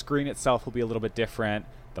screen itself will be a little bit different.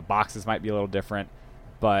 The boxes might be a little different,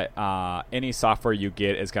 but any software you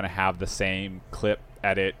get is going to have the same clip,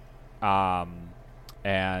 edit,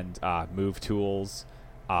 and move tools.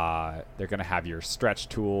 They're going to have your stretch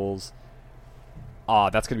tools.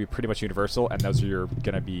 That's going to be pretty much universal, and those are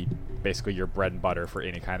going to be basically your bread and butter for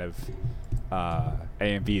any kind of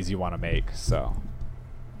AMVs you want to make. So,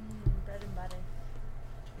 bread and butter.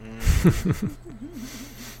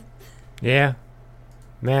 Yeah,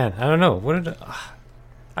 man, I don't know. What did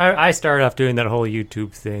I started off doing that whole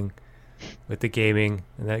YouTube thing with the gaming,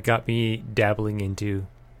 and that got me dabbling into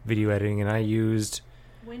video editing. And I used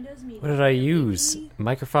Windows Media. what did I use?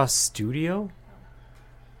 Microsoft Studio.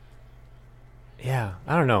 Yeah,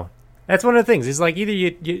 I don't know. That's one of the things. It's like either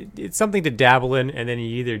you it's something to dabble in, and then you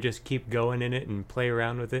either just keep going in it and play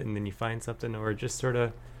around with it, and then you find something, or it just sort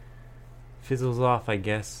of fizzles off, I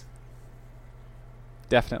guess.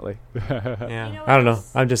 Definitely. Yeah, You know what I don't know.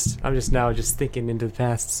 else? I'm just now thinking into the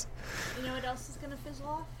past. You know what else is gonna fizzle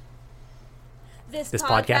off? This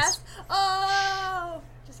podcast. Oh,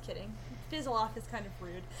 just kidding. Fizzle off is kind of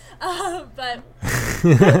rude, but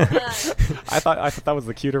I thought that was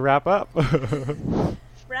the cue to wrap up.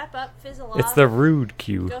 wrap up, fizzle off. It's the rude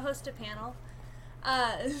cue. Go host a panel.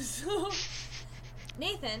 So,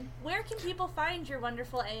 Nathan, where can people find your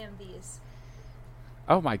wonderful AMVs?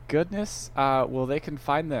 Oh my goodness. Well, they can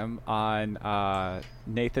find them on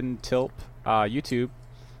Nathan Tilp YouTube.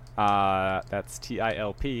 That's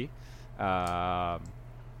TILP.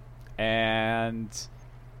 And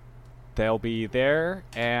they'll be there,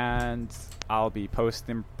 and I'll be posting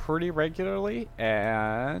them pretty regularly.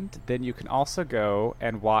 And then you can also go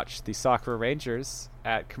and watch the Sakura Rangers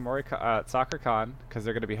at SakuraCon, because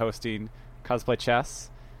they're going to be hosting cosplay chess.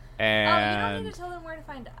 And Oh, you don't need to tell them where to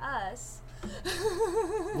find us.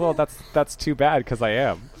 well, that's too bad, because I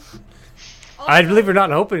am. I believe we're not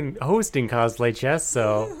hosting cosplay chess,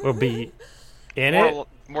 so we'll be in it.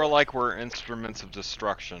 More like we're instruments of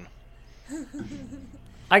destruction.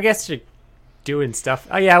 I guess you're doing stuff.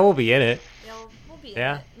 Oh yeah, we'll be in it. Yeah, we'll be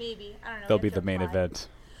Yeah. in it, maybe. I don't know. They'll we be have the to main apply. event.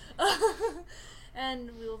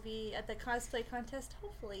 And we will be at the cosplay contest,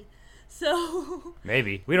 hopefully. So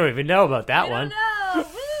Maybe. We don't even know about that I one. don't know.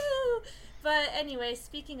 Woo! But anyway,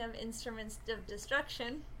 speaking of instruments of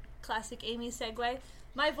destruction, classic Amy segue.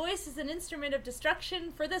 My voice is an instrument of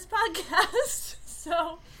destruction for this podcast.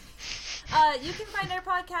 So you can find our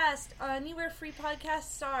podcast anywhere free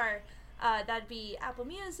podcasts are. That'd be Apple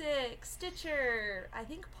Music, Stitcher, I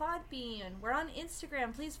think Podbean. We're on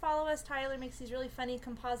Instagram. Please follow us. Tyler makes these really funny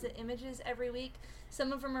composite images every week.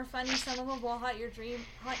 Some of them are funny. Some of them will haunt your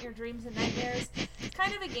dreams and nightmares. It's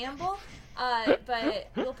kind of a gamble, but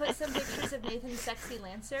we'll put some pictures of Nathan's sexy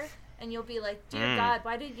Lancer, and you'll be like, "Dear God,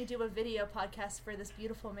 why didn't you do a video podcast for this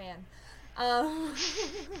beautiful man?"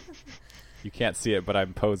 You can't see it, but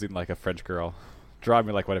I'm posing like a French girl. Draw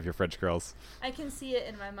me like one of your French girls. I can see it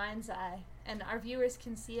in my mind's eye, and our viewers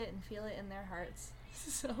can see it and feel it in their hearts.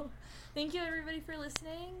 So, thank you everybody for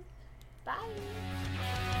listening. Bye.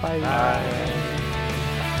 Bye.